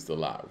was used a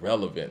lot.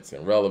 Relevance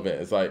and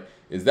relevant. It's like,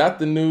 is that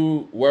the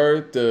new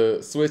word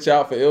to switch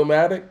out for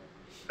Illmatic?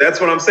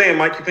 That's what I'm saying,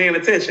 Mike. You paying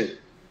attention?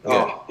 Yeah.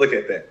 Oh, look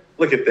at that.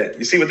 Look at that.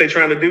 You see what they're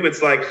trying to do?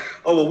 It's like,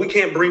 oh, well, we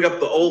can't bring up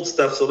the old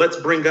stuff, so let's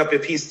bring up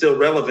if he's still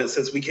relevant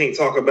since we can't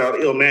talk about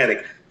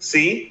Illmatic.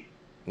 See?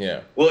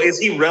 Yeah. Well, is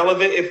he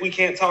relevant if we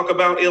can't talk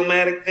about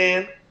Illmatic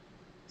then?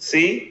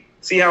 See?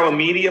 See how a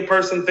media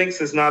person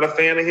thinks is not a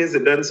fan of his,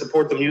 that doesn't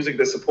support the music,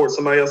 that supports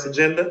somebody else's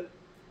agenda?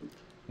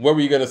 What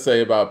were you going to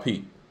say about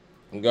Pete?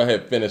 And go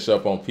ahead and finish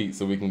up on Pete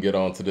so we can get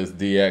on to this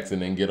DX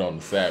and then get on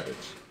the Savage.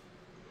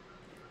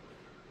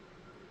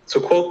 To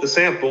quote the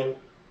sample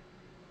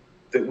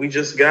that we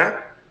just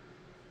got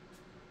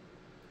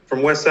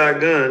from West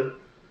Side Gun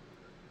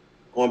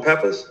on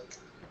Peppers,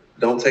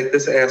 don't take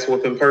this ass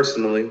whooping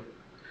personally.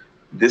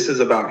 This is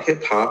about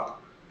hip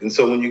hop. And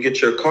so when you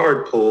get your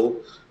card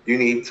pulled, you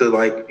need to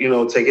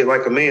take it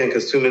like a man,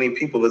 because too many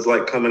people is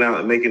like coming out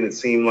and making it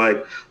seem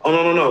like, oh,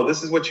 no,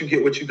 this is what you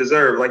get, what you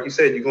deserve. Like you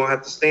said, you're going to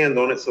have to stand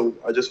on it. So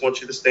I just want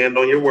you to stand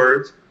on your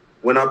words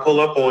when I pull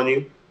up on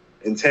you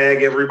and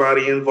tag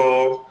everybody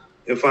involved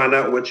and find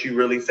out what you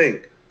really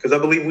think. Because I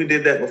believe we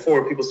did that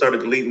before. People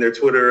started deleting their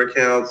Twitter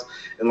accounts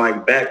and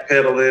like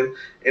backpedaling.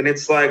 And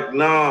it's like,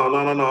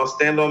 no.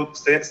 Stand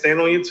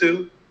on your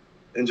two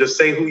and just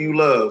say who you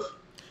love.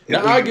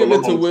 Now I give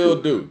it to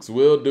Will Dukes.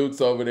 Will Dukes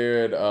over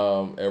there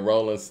at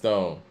Rolling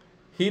Stone.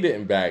 He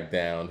didn't back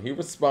down. He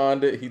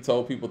responded. He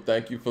told people,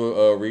 thank you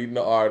for reading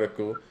the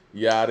article,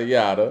 yada,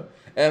 yada.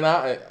 And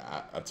I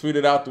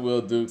tweeted out to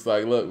Will Dukes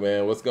like, look,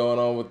 man, what's going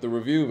on with the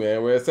review,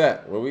 man? Where it's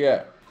at? Where we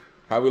at?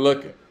 How we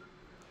looking?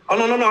 Oh,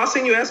 no. I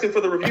seen you asking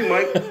for the review,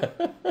 Mike.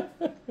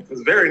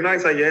 It's very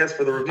nice how you asked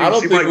for the review. I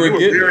don't think Mike, we're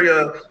getting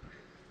it.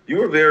 You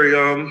were very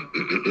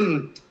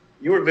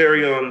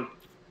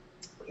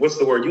what's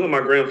the word? You and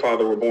my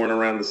grandfather were born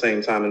around the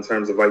same time in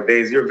terms of like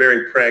days. You're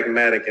very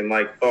pragmatic and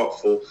like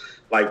thoughtful,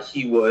 like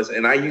he was.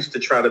 And I used to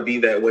try to be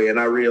that way. And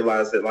I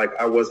realized that like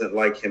I wasn't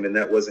like him, and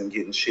that wasn't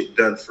getting shit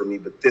done for me.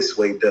 But this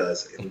way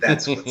does, and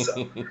that's what's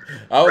up.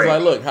 I was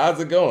like, look, how's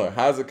it going?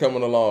 How's it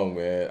coming along,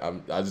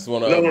 man? I just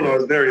want to. No.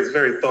 It's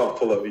very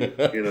thoughtful of you.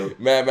 You know.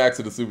 Mad Max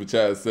in the super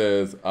chat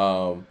says,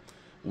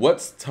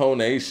 what's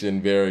tonation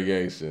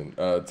variation?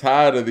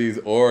 Tired of these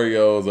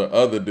Oreos or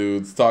other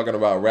dudes talking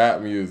about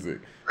rap music.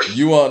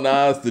 You want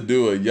Nas to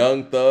do a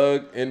Young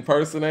Thug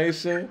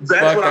impersonation?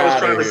 That's what I was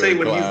trying to say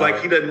when he's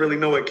like, he doesn't really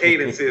know what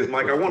cadence is.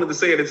 Mike, I wanted to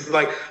say it. It's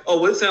like, oh,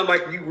 well, it sounds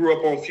like you grew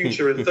up on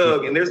Future and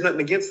Thug, and there's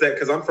nothing against that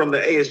because I'm from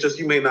the A. It's just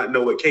you may not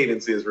know what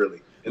cadence is really.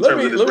 Let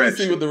me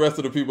see what the rest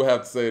of the people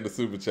have to say in the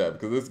super chat,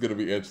 because this is going to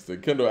be interesting.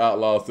 Kendall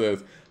Outlaw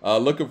says,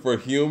 looking for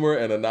humor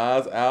in a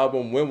Nas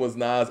album. When was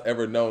Nas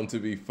ever known to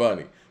be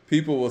funny?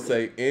 People will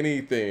say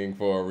anything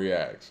for a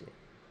reaction.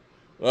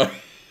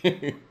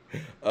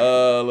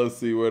 Let's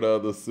see what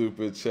other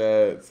super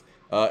chats.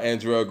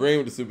 Andrew Green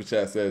with the super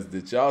chat says,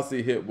 did y'all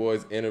see Hit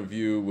Boy's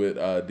interview with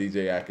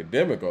DJ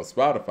Academic on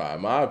Spotify?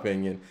 In my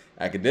opinion,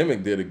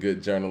 Academic did a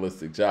good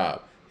journalistic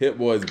job. Hit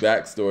Boy's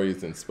backstory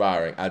is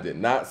inspiring. I did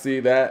not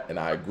see that, and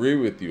I agree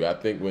with you. I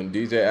think when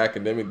DJ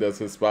Academic does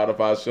his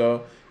Spotify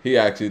show, he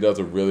actually does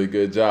a really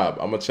good job.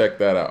 I'm gonna check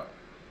that out.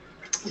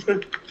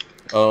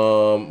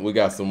 We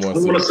got some more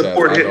super chats. I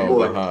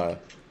go behind.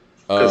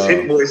 Because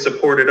Hit Boy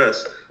supported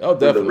us. Oh,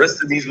 definitely. The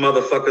rest of these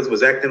motherfuckers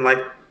was acting like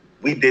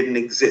we didn't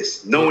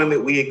exist, knowing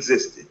that we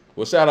existed.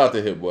 Well, shout out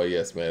to Hit Boy,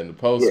 yes, man. The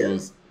post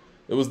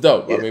was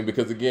dope. Yeah. I mean,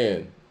 because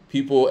again,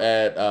 people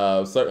at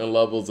certain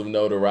levels of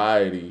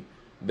notoriety,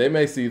 they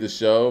may see the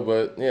show,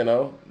 but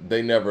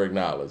they never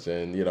acknowledge.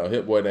 And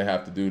Hit Boy didn't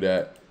have to do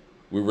that.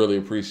 We really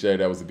appreciate it.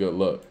 That was a good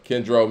look.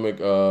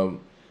 Kendro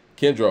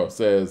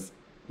says,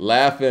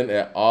 laughing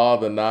at all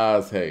the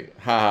Nas hate.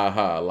 Ha ha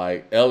ha.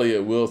 Like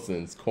Elliot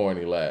Wilson's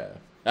corny laugh.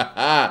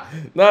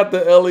 Not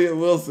the Elliot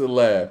Wilson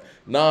laugh.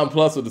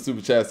 Non-plus with the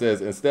super chat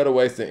says, instead of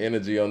wasting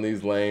energy on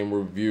these lame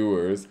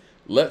reviewers,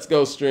 let's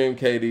go stream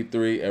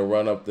KD3 and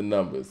run up the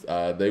numbers.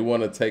 They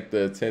want to take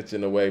the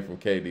attention away from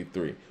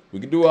KD3. We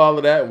can do all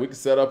of that. We can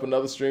set up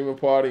another streaming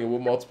party and we'll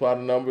multiply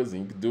the numbers,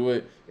 and you can do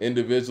it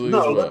individually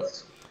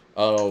as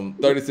well.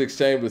 36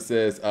 Chambers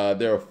says,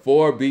 there are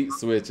 4 beat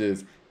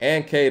switches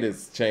and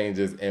cadence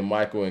changes in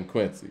Michael and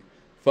Quincy.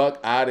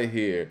 Fuck out of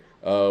here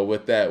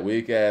with that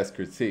weak ass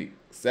critique.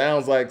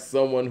 Sounds like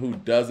someone who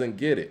doesn't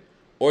get it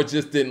or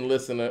just didn't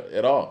listen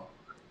at all.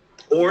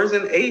 Or is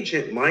an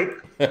agent, Mike.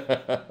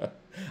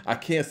 I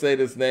can't say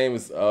this name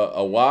is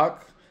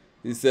Awak.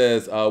 He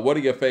says, what are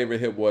your favorite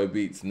Hit Boy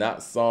beats,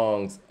 not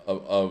songs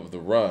of the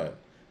run?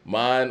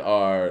 Mine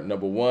are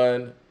number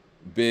 1,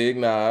 Big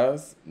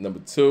Nas, number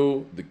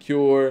 2, The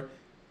Cure,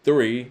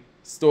 3,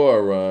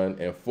 Store Run,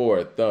 and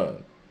 4,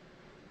 Thun.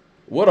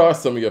 What are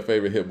some of your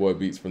favorite Hit Boy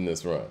beats from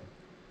this run?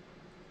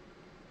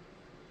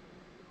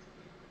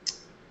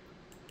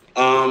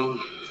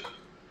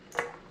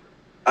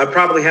 I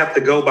probably have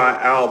to go by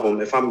album.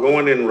 If I'm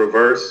going in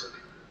reverse,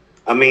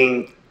 I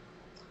mean,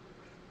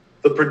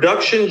 the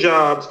production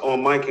jobs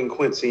on Mike and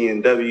Quincy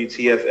and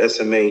WTF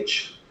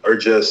SMH are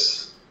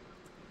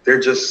they're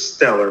just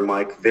stellar,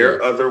 Mike. They're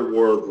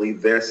otherworldly.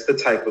 That's the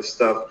type of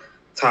stuff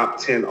top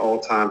 10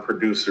 all-time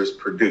producers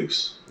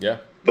produce. Yeah.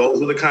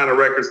 Those are the kind of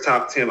records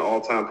top 10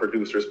 all-time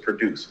producers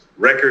produce.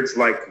 Records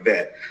like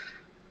that.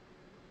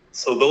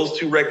 So those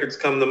 2 records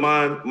come to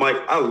mind.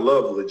 Mike, I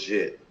love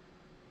Legit.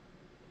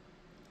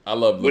 I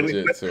love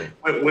Legit too.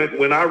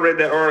 When I read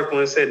that article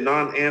and it said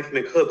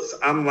non-anthemic hooks,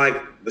 I'm like,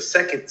 the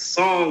second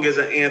song is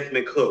an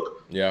anthemic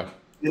hook. Yeah.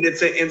 And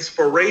it's an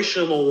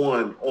inspirational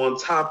one on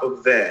top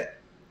of that.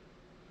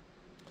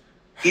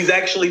 He's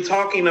actually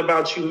talking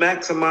about you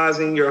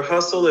maximizing your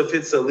hustle if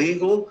it's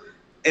illegal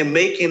and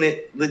making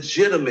it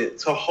legitimate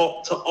to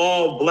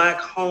all black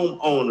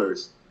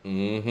homeowners.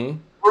 Mm-hmm.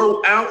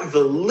 Throw out the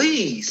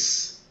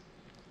lease.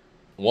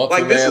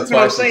 Like, this is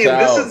what I'm saying.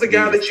 This is the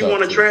guy that you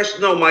want to trash.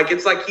 No, Mike,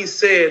 it's like he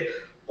said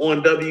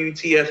on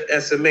WTF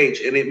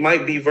SMH, and it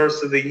might be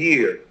verse of the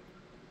year.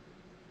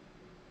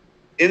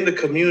 In the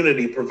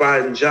community,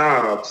 providing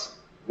jobs.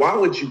 Why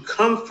would you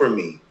come for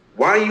me?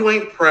 Why you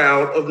ain't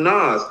proud of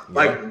Nas?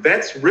 Like,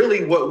 that's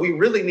really what we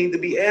really need to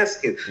be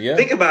asking. Yeah.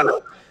 Think about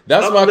it.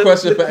 That's my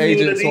question for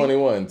Agent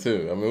 21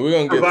 too. I mean, we're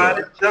gonna get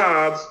provided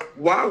jobs.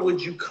 Why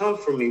would you come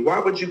for me? Why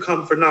would you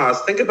come for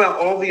Nas? Think about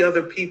all the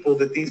other people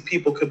that these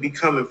people could be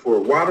coming for.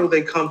 Why do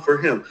they come for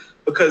him?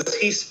 Because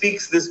he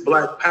speaks this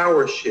black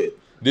power shit.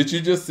 Did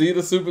you just see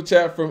the super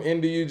chat from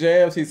NDU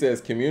Jams? He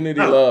says, community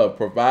love,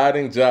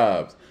 providing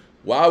jobs.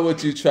 Why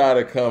would you try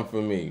to come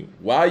for me?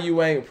 Why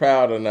you ain't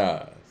proud of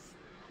Nas?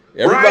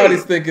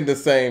 Everybody's thinking the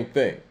same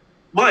thing.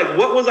 Mike,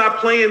 what was I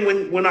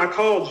playing when I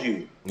called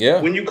you?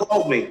 Yeah. When you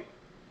called me?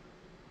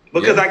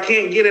 Because I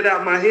can't get it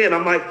out of my head.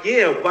 I'm like,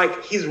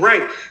 like, he's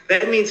right.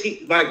 That means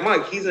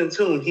Mike, he's in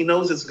tune. He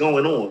knows it's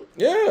going on.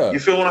 Yeah. You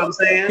feel what I'm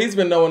saying? He's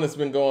been knowing it's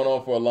been going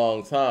on for a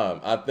long time.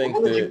 I think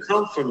Why would you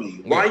come for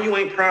me? Why you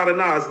ain't proud of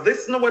Nas?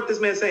 Listen to what this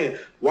man's saying.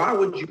 Why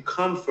would you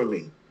come for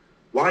me?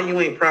 Why you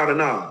ain't proud of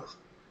Nas?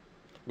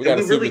 We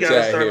really got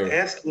to start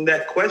asking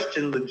that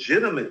question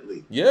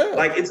legitimately. Yeah.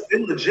 Like, it's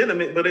been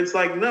legitimate, but it's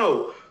like,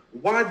 no.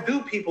 Why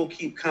do people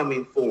keep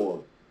coming for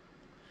him?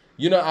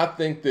 You know, I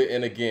think that,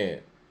 and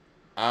again,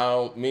 I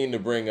don't mean to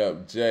bring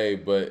up Jay,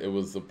 but it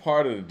was a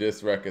part of the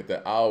diss record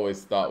that I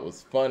always thought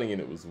was funny and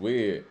it was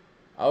weird.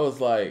 I was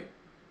like,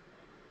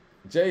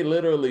 Jay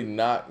literally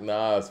knocked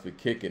Nas for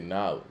kicking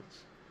knowledge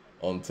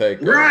on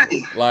Takeover.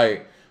 Right.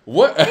 Like,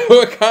 what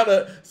kind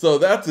of, so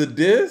that's a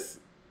diss?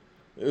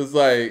 It's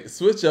like,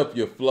 switch up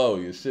your flow.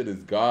 Your shit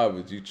is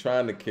garbage. You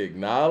trying to kick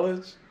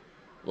knowledge?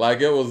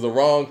 Like it was the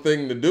wrong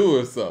thing to do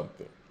or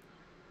something.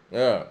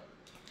 Yeah.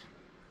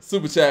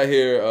 Super chat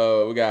here,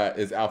 we got,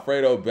 is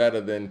Alfredo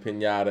better than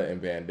Pinata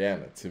and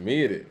Bandana? To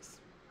me, it is.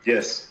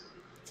 Yes.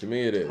 To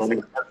me, it is. Let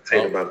me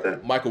think about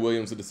that. Michael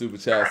Williams with the super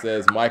chat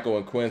says, Michael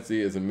and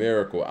Quincy is a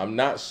miracle. I'm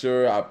not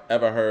sure I've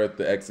ever heard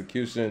the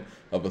execution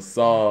of a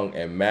song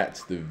and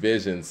matched the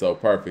vision so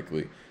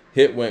perfectly.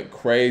 Hit went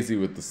crazy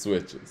with the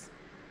switches.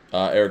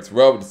 Eric's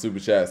Rub with the super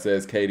chat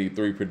says,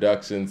 KD3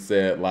 production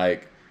said,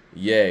 like,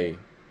 yay,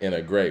 in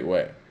a great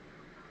way.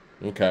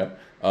 Okay.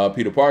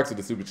 Peter Parks with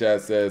the super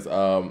chat says,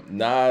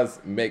 Nas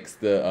makes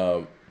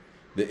the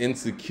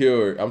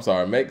insecure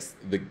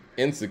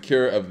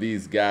of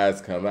these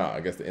guys come out. I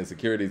guess the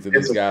insecurities of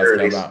these guys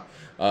come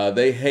out.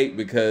 They hate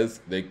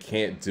because they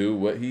can't do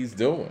what he's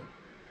doing.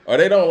 Or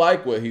they don't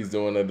like what he's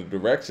doing or the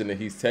direction that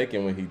he's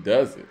taking when he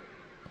does it.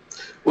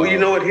 Well, you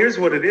know what? Here's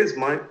what it is,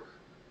 Mike.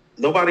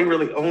 Nobody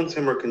really owns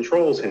him or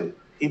controls him.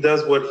 He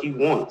does what he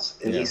wants,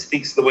 and he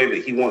speaks the way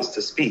that he wants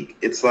to speak.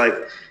 It's like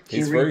he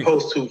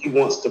reposts who he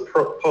wants to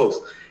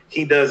post.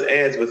 He does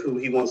ads with who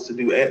he wants to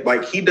do.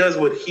 Like, he does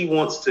what he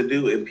wants to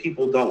do, and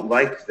people don't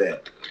like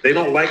that. They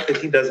don't like that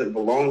he doesn't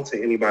belong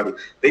to anybody.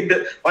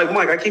 Like,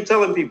 Mike, I keep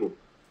telling people,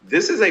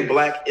 this is a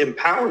black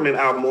empowerment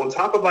album. On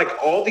top of like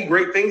all the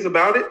great things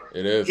about it,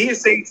 It is. he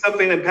is saying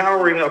something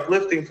empowering and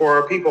uplifting for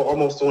our people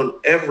almost on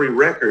every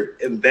record.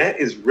 And that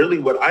is really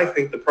what I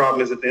think the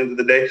problem is at the end of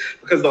the day.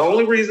 Because the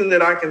only reason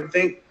that I can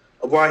think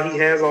of why he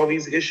has all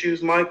these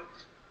issues, Mike,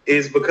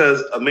 is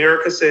because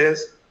America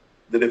says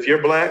that if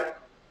you're black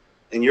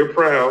and you're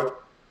proud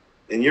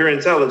and you're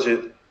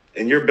intelligent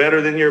and you're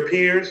better than your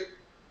peers,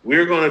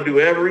 we're going to do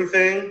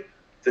everything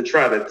to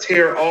try to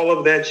tear all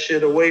of that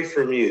shit away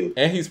from you.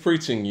 And he's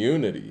preaching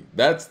unity.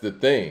 That's the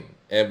thing.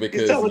 And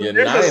because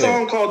there's a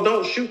song called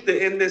 "Don't Shoot"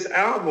 to end this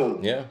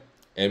album. Yeah,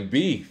 and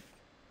beef.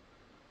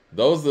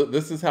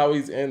 This is how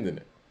he's ending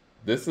it.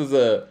 This is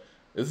a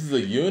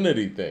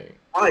unity thing.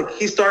 Like,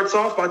 he starts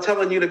off by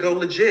telling you to go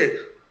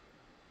legit.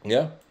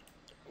 Yeah.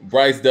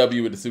 Bryce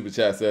W with the super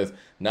chat says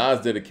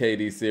Nas did a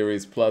KD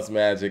series plus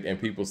Magic, and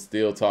people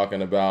still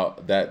talking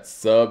about that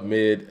sub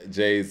mid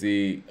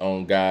Jay-Z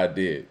on God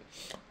Did.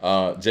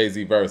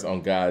 Jay-Z verse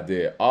on God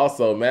Did.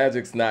 Also,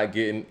 Magic's not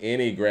getting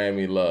any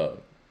Grammy love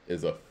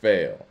is a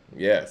fail.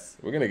 Yes,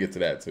 we're gonna get to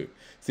that too.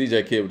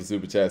 CJ Kid with the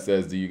super chat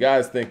says, do you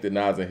guys think that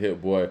Nas and Hit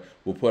Boy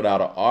will put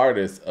out an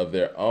artist of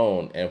their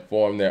own and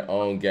form their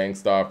own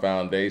Gangstar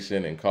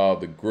Foundation and call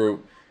the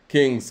group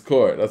King's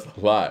Court? That's a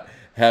lot.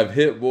 Have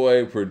Hit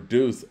Boy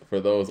produce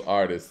for those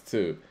artists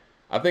too.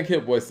 I think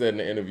Hit Boy said in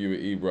the interview with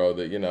Ebro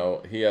that, you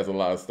know, he has a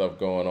lot of stuff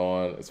going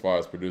on as far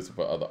as producing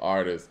for other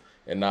artists,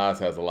 and Nas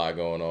has a lot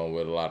going on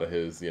with a lot of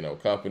his, you know,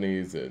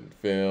 companies and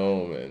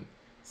film, and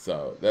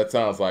so that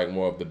sounds like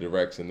more of the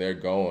direction they're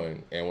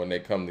going, and when they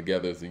come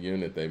together as a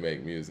unit, they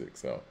make music.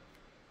 So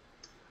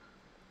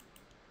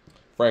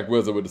Frank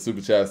Wizard with the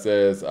super chat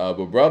says,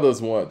 but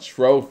brothers want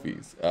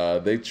trophies.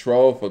 They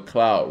troll for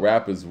clout.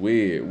 Rap is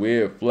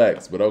weird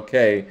flex, but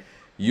okay,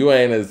 you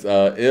ain't as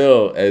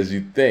ill as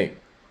you think.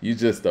 You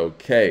just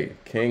okay.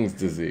 King's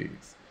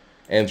disease.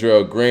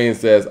 Andrew Green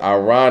says,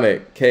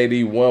 ironic,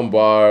 KD 1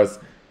 bars,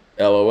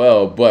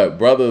 LOL, but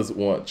brothers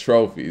want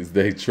trophies.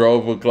 They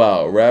troll for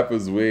clout. Rap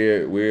is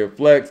weird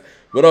flex,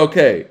 but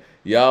okay,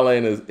 y'all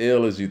ain't as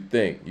ill as you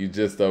think. You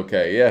just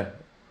okay. Yeah.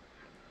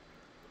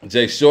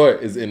 Jay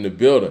Short is in the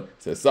building.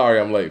 Says, sorry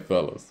I'm late,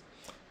 fellas.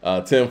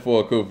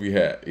 10-4 Koofy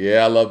hat.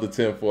 Yeah, I love the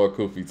 10-4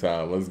 Koofy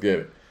time. Let's get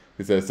it.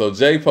 He says, so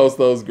Jay post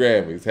those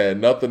Grammys. Had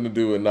nothing to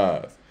do with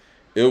Nas.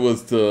 It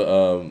was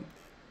to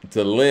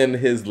lend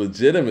his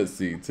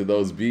legitimacy to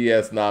those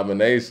BS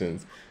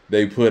nominations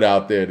they put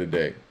out there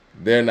today.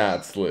 They're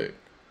not slick.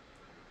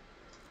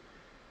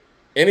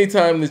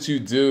 Anytime that you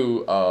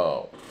do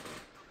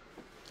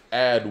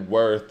add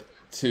worth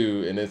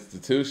to an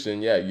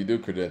institution, yeah, you do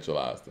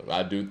credentialize them.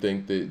 I do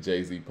think that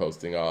Jay-Z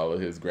posting all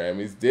of his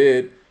Grammys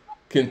did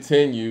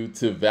continue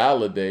to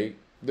validate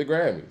the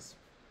Grammys.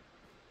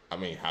 I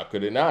mean, how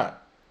could it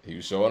not? He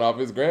was showing off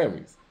his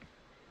Grammys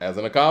as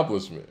an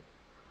accomplishment.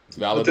 It's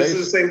validation. But this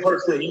is the same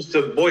person that used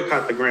to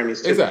boycott the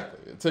Grammys too.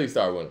 Exactly, until you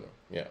start winning them.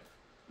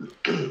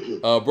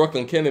 Yeah.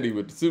 Brooklyn Kennedy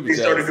with the super chat.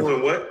 He started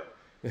doing what?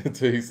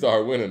 Until he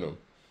started winning them.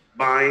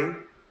 Buying.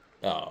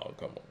 Oh,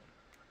 come on.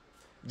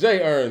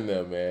 Jay earned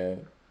them,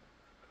 man.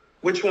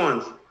 Which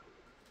ones?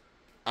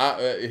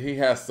 He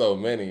has so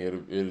many.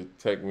 It'll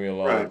take me a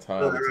long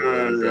time.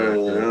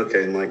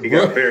 Okay, Mike. You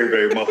got very,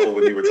 very muffled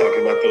when you were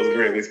talking about those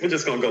Grammys. We're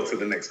just going to go to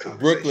the next conversation.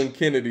 Brooklyn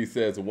Kennedy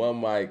says,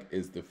 one mic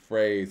is the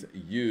phrase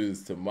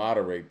used to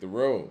moderate the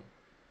room.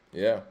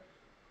 Yeah.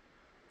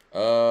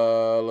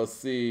 Let's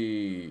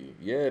see.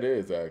 Yeah, it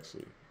is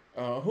actually.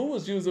 Who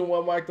was using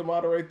one mic to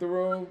moderate the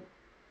room?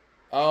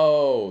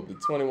 Oh, the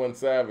 21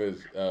 Savage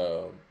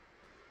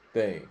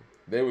thing.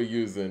 They were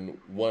using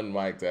one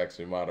mic to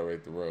actually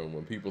moderate the room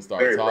when people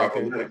start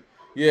talking.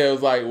 Yeah, it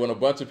was like when a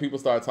bunch of people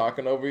start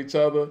talking over each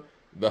other,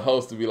 the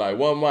host would be like,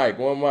 one mic.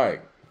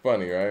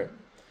 Funny, right?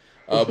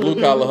 Blue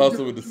Collar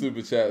Hustle with the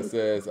super chat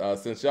says,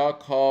 since y'all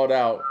called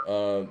out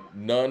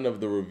none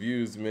of the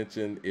reviews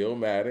mentioned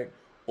Illmatic,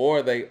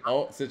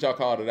 since y'all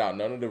called it out,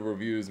 none of the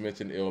reviews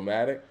mentioned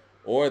Illmatic,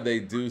 or they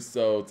do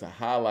so to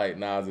highlight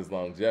Nas's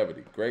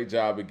longevity. Great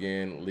job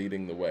again,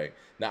 leading the way.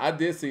 Now, I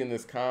did see in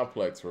this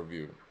Complex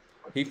review,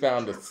 he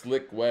found a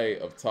slick way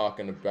of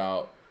talking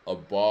about a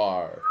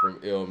bar from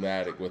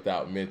Illmatic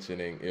without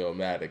mentioning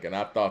Illmatic, and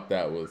I thought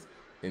that was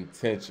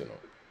intentional.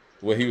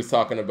 Where he was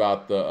talking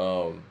about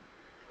the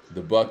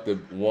buck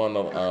that won,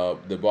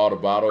 that bought a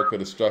bottle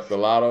could have struck the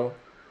lotto.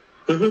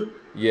 Mm-hmm.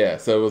 Yeah,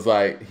 so it was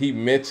like he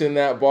mentioned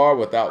that bar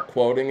without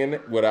quoting in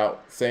it,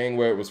 without saying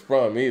where it was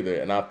from either,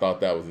 and I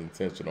thought that was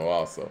intentional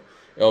also.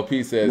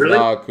 LP says, really?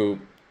 Nah, Coop.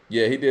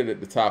 Yeah, he did it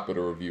at the top of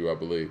the review, I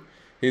believe.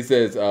 He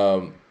says,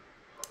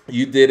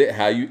 you did it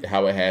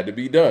how it had to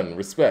be done.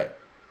 Respect.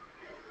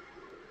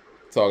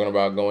 Talking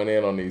about going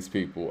in on these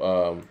people.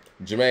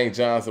 Jermaine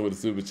Johnson with the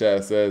super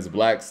chat says,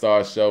 Black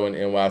Star show in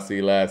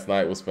NYC last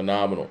night was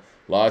phenomenal.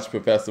 Large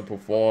Professor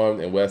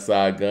performed and West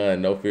Side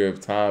Gun, No Fear of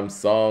Time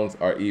songs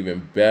are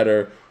even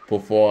better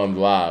performed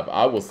live.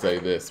 I will say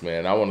this,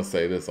 man. I want to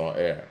say this on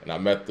air, and I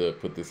meant to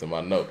put this in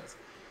my notes.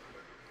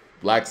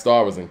 Black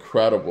Star was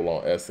incredible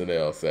on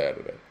SNL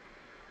Saturday.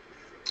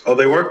 Oh,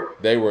 they were?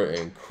 They were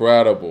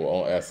incredible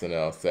on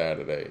SNL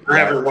Saturday. I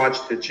haven't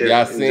watched it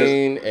yet.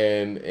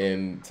 Yasin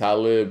and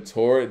Talib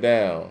tore it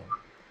down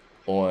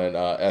on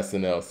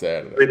SNL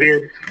Saturday. They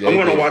did. I'm They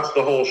going to did. watch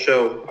the whole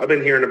show. I've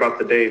been hearing about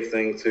the Dave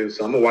thing too,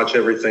 so I'm going to watch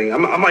everything. I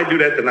might do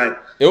that tonight.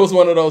 It was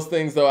one of those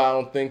things, though. I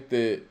don't think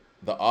that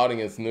the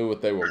audience knew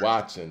what they were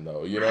watching,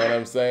 though. You know what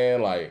I'm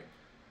saying? Like,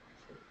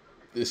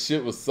 this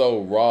shit was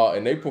so raw,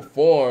 and they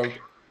performed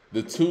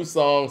the two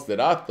songs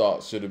that I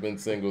thought should have been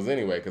singles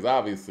anyway, because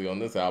obviously on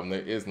this album there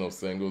is no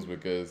singles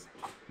because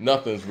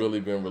nothing's really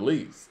been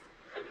released.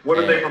 What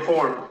did they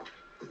perform?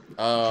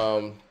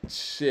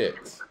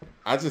 Shit.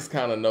 I just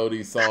kind of know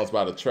these songs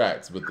by the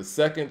tracks, but the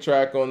second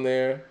track on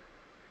there,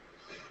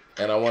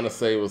 and I want to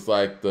say it was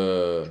like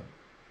the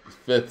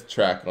fifth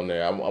track on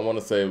there. I want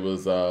to say it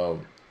was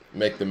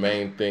Make the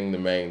Main Thing the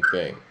Main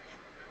Thing.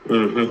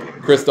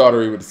 Mm-hmm. Chris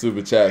Daughtery with the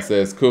super chat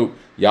says, Coop,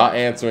 y'all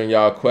answering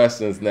y'all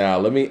questions now.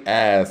 Let me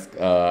ask,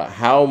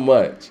 how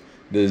much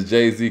does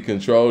Jay-Z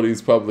control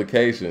these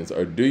publications,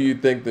 or do you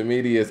think the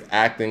media is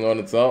acting on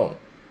its own?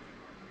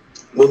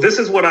 Well, this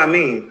is what I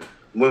mean.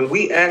 When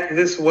we act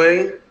this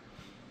way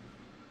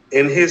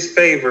in his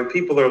favor,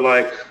 people are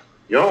like,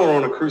 y'all are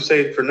on a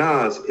crusade for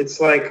Nas. It's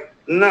like,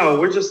 no,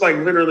 we're just like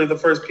literally the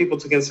first people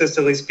to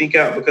consistently speak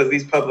out because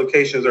these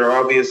publications are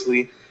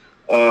obviously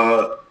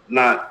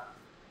not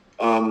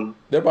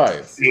they're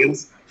biased.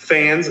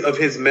 Fans of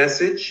his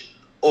message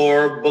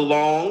or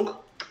belong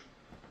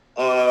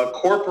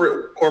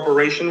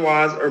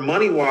corporation-wise or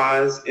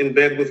money-wise in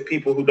bed with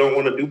people who don't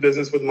want to do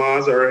business with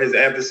Maz or his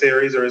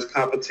adversaries or his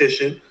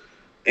competition.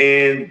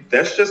 And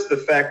that's just the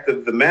fact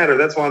of the matter.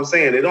 That's why I'm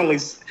saying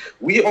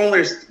we're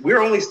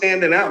only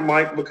standing out,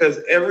 Mike, because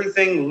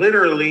everything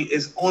literally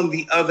is on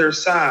the other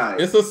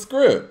side. It's a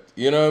script.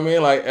 You know what I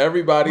mean? Like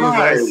everybody's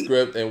on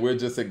script, and we're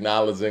just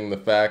acknowledging the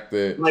fact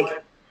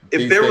that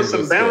if there was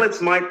some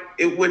balance, Mike,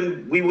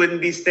 we wouldn't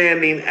be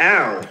standing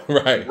out.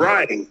 Right.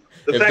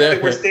 The fact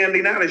that we're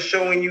standing out is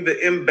showing you the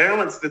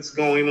imbalance that's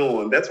going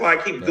on. That's why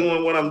I keep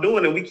doing what I'm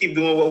doing, and we keep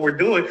doing what we're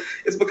doing.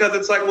 It's because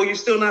it's like, well, you're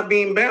still not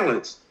being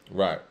balanced.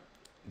 Right.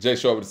 Jay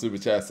Short with the super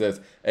chat says,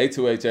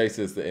 A2H Ace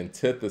is the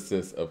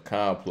antithesis of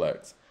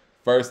Complex,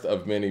 first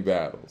of many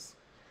battles.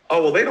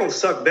 Oh, well, they don't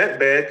suck that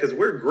bad because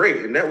we're great,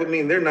 and that would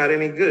mean they're not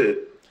any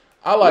good.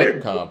 I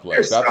like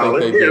Complex. I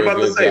think they do a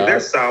good job. They're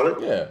solid.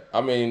 Yeah,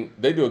 I mean,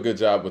 they do a good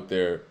job with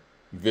their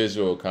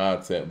visual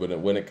content, but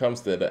when it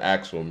comes to the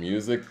actual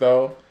music,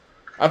 though,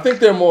 I think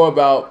they're more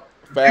about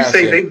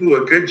fashion. You say they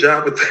do a good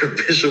job with their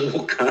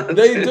visual content?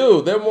 They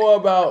do. They're more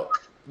about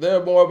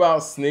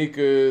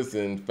sneakers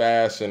and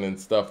fashion and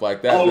stuff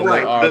like that. Oh,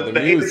 right. The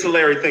music.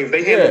 Ancillary things.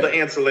 They handle the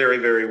ancillary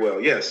very well.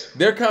 Yes.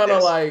 They're kind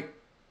of like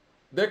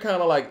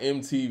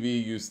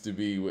MTV used to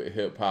be with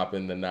hip hop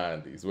in the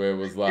 90s, where it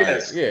was like,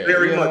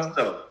 very much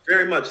so.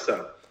 Very much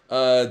so.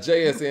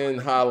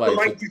 JSN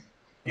highlights.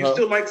 You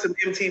still like some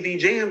MTV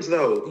jams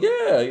though?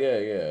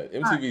 Yeah.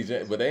 MTV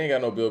jams, but they ain't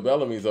got no Bill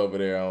Bellamy's over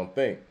there, I don't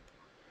think.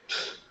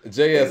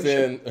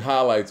 JSN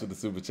highlights with the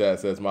super chat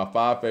says, my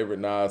 5 favorite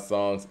Nas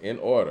songs in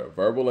order.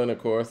 Verbal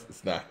Intercourse,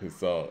 it's not his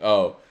song.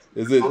 Oh,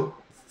 is it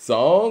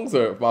songs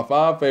or my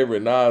 5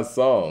 favorite Nas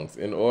songs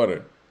in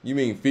order? You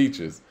mean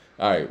features.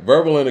 All right,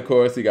 Verbal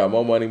Intercourse, he got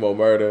More Money, More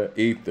Murder,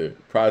 Ether,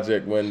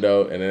 Project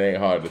Window, and It Ain't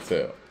Hard to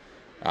Tell.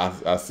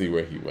 I see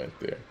where he went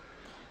there.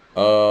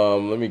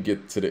 Let me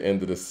get to the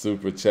end of the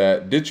super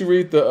chat. Did you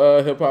read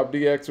the Hip Hop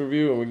DX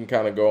review? And we can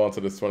kind of go on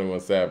to this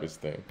 21 Savage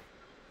thing.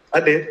 I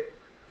did.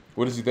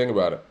 What did you think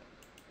about it?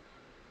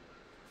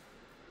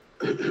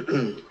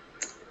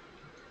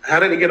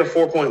 How did he get a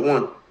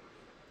 4.1?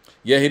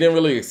 Yeah, he didn't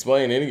really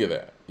explain any of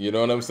that. You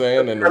know what I'm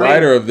saying? And the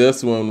writer of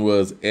this one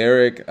was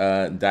Eric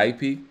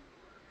Dipey.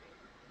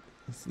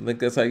 I think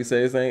that's how you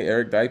say his name,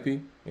 Eric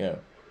Dipey. Yeah.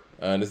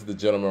 This is the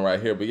gentleman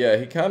right here. But yeah,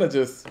 he kind of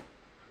just,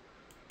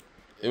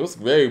 it was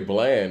very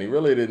bland. He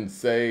really didn't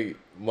say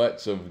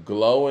much of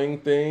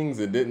glowing things.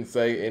 It didn't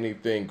say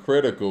anything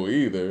critical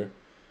either.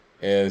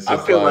 And it's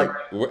just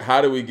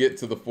how do we get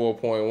to the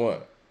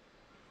 4.1?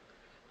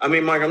 I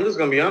mean, Mike, I'm just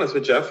going to be honest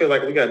with you. I feel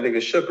like we got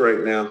niggas shook right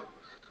now.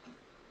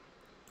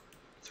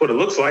 That's what it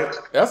looks like.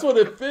 That's what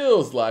it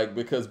feels like,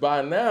 because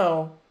by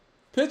now,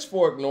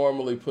 Pitchfork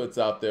normally puts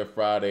out their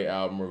Friday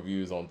album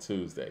reviews on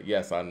Tuesday.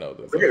 Yes, I know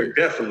this. They're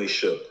definitely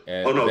shook.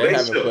 And they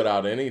haven't put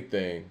out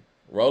anything.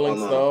 Rolling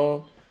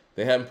Stone,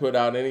 they haven't put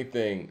out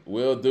anything.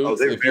 Will Dukes,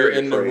 if you're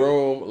in the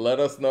room, let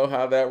us know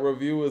how that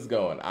review is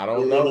going. I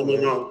don't know.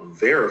 No.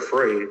 They're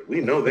afraid. We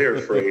know they're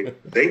afraid.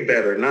 They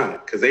better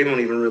not, because they don't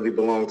even really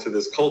belong to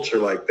this culture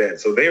like that.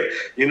 So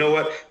you know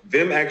what?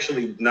 Them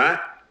actually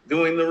not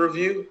doing the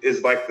review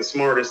is like the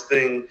smartest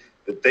thing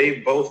that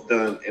they've both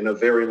done in a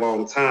very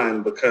long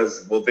time,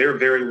 because, well, they're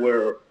very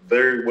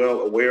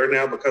well aware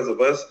now because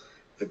of us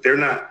that they're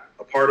not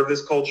a part of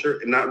this culture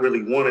and not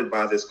really wanted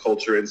by this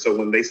culture. And so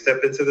when they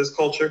step into this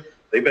culture,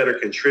 they better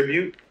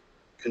contribute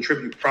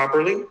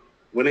properly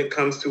when it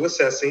comes to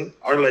assessing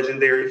our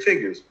legendary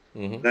figures.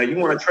 Mm-hmm. Now, you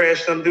want to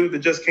trash some dude that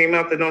just came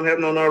out that don't have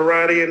no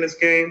notoriety in this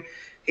game?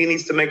 He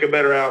needs to make a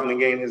better album and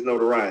gain his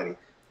notoriety.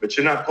 But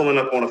you're not pulling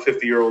up on a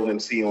 50-year-old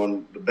MC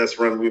on the best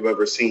run we've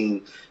ever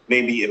seen,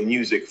 maybe in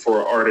music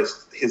for an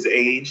artist his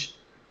age,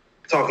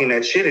 talking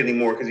that shit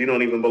anymore because you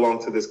don't even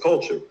belong to this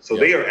culture. So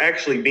they are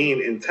actually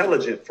being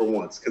intelligent for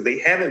once because they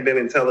haven't been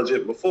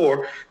intelligent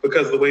before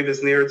because the way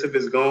this narrative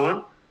is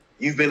gone,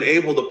 you've been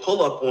able to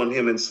pull up on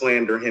him and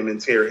slander him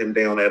and tear him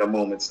down at a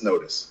moment's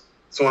notice.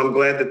 So I'm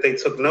glad that they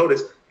took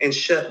notice and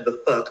shut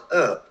the fuck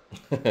up.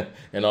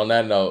 And on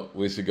that note,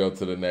 we should go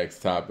to the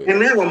next topic. And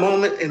now a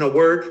moment and a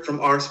word from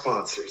our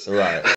sponsors. Right.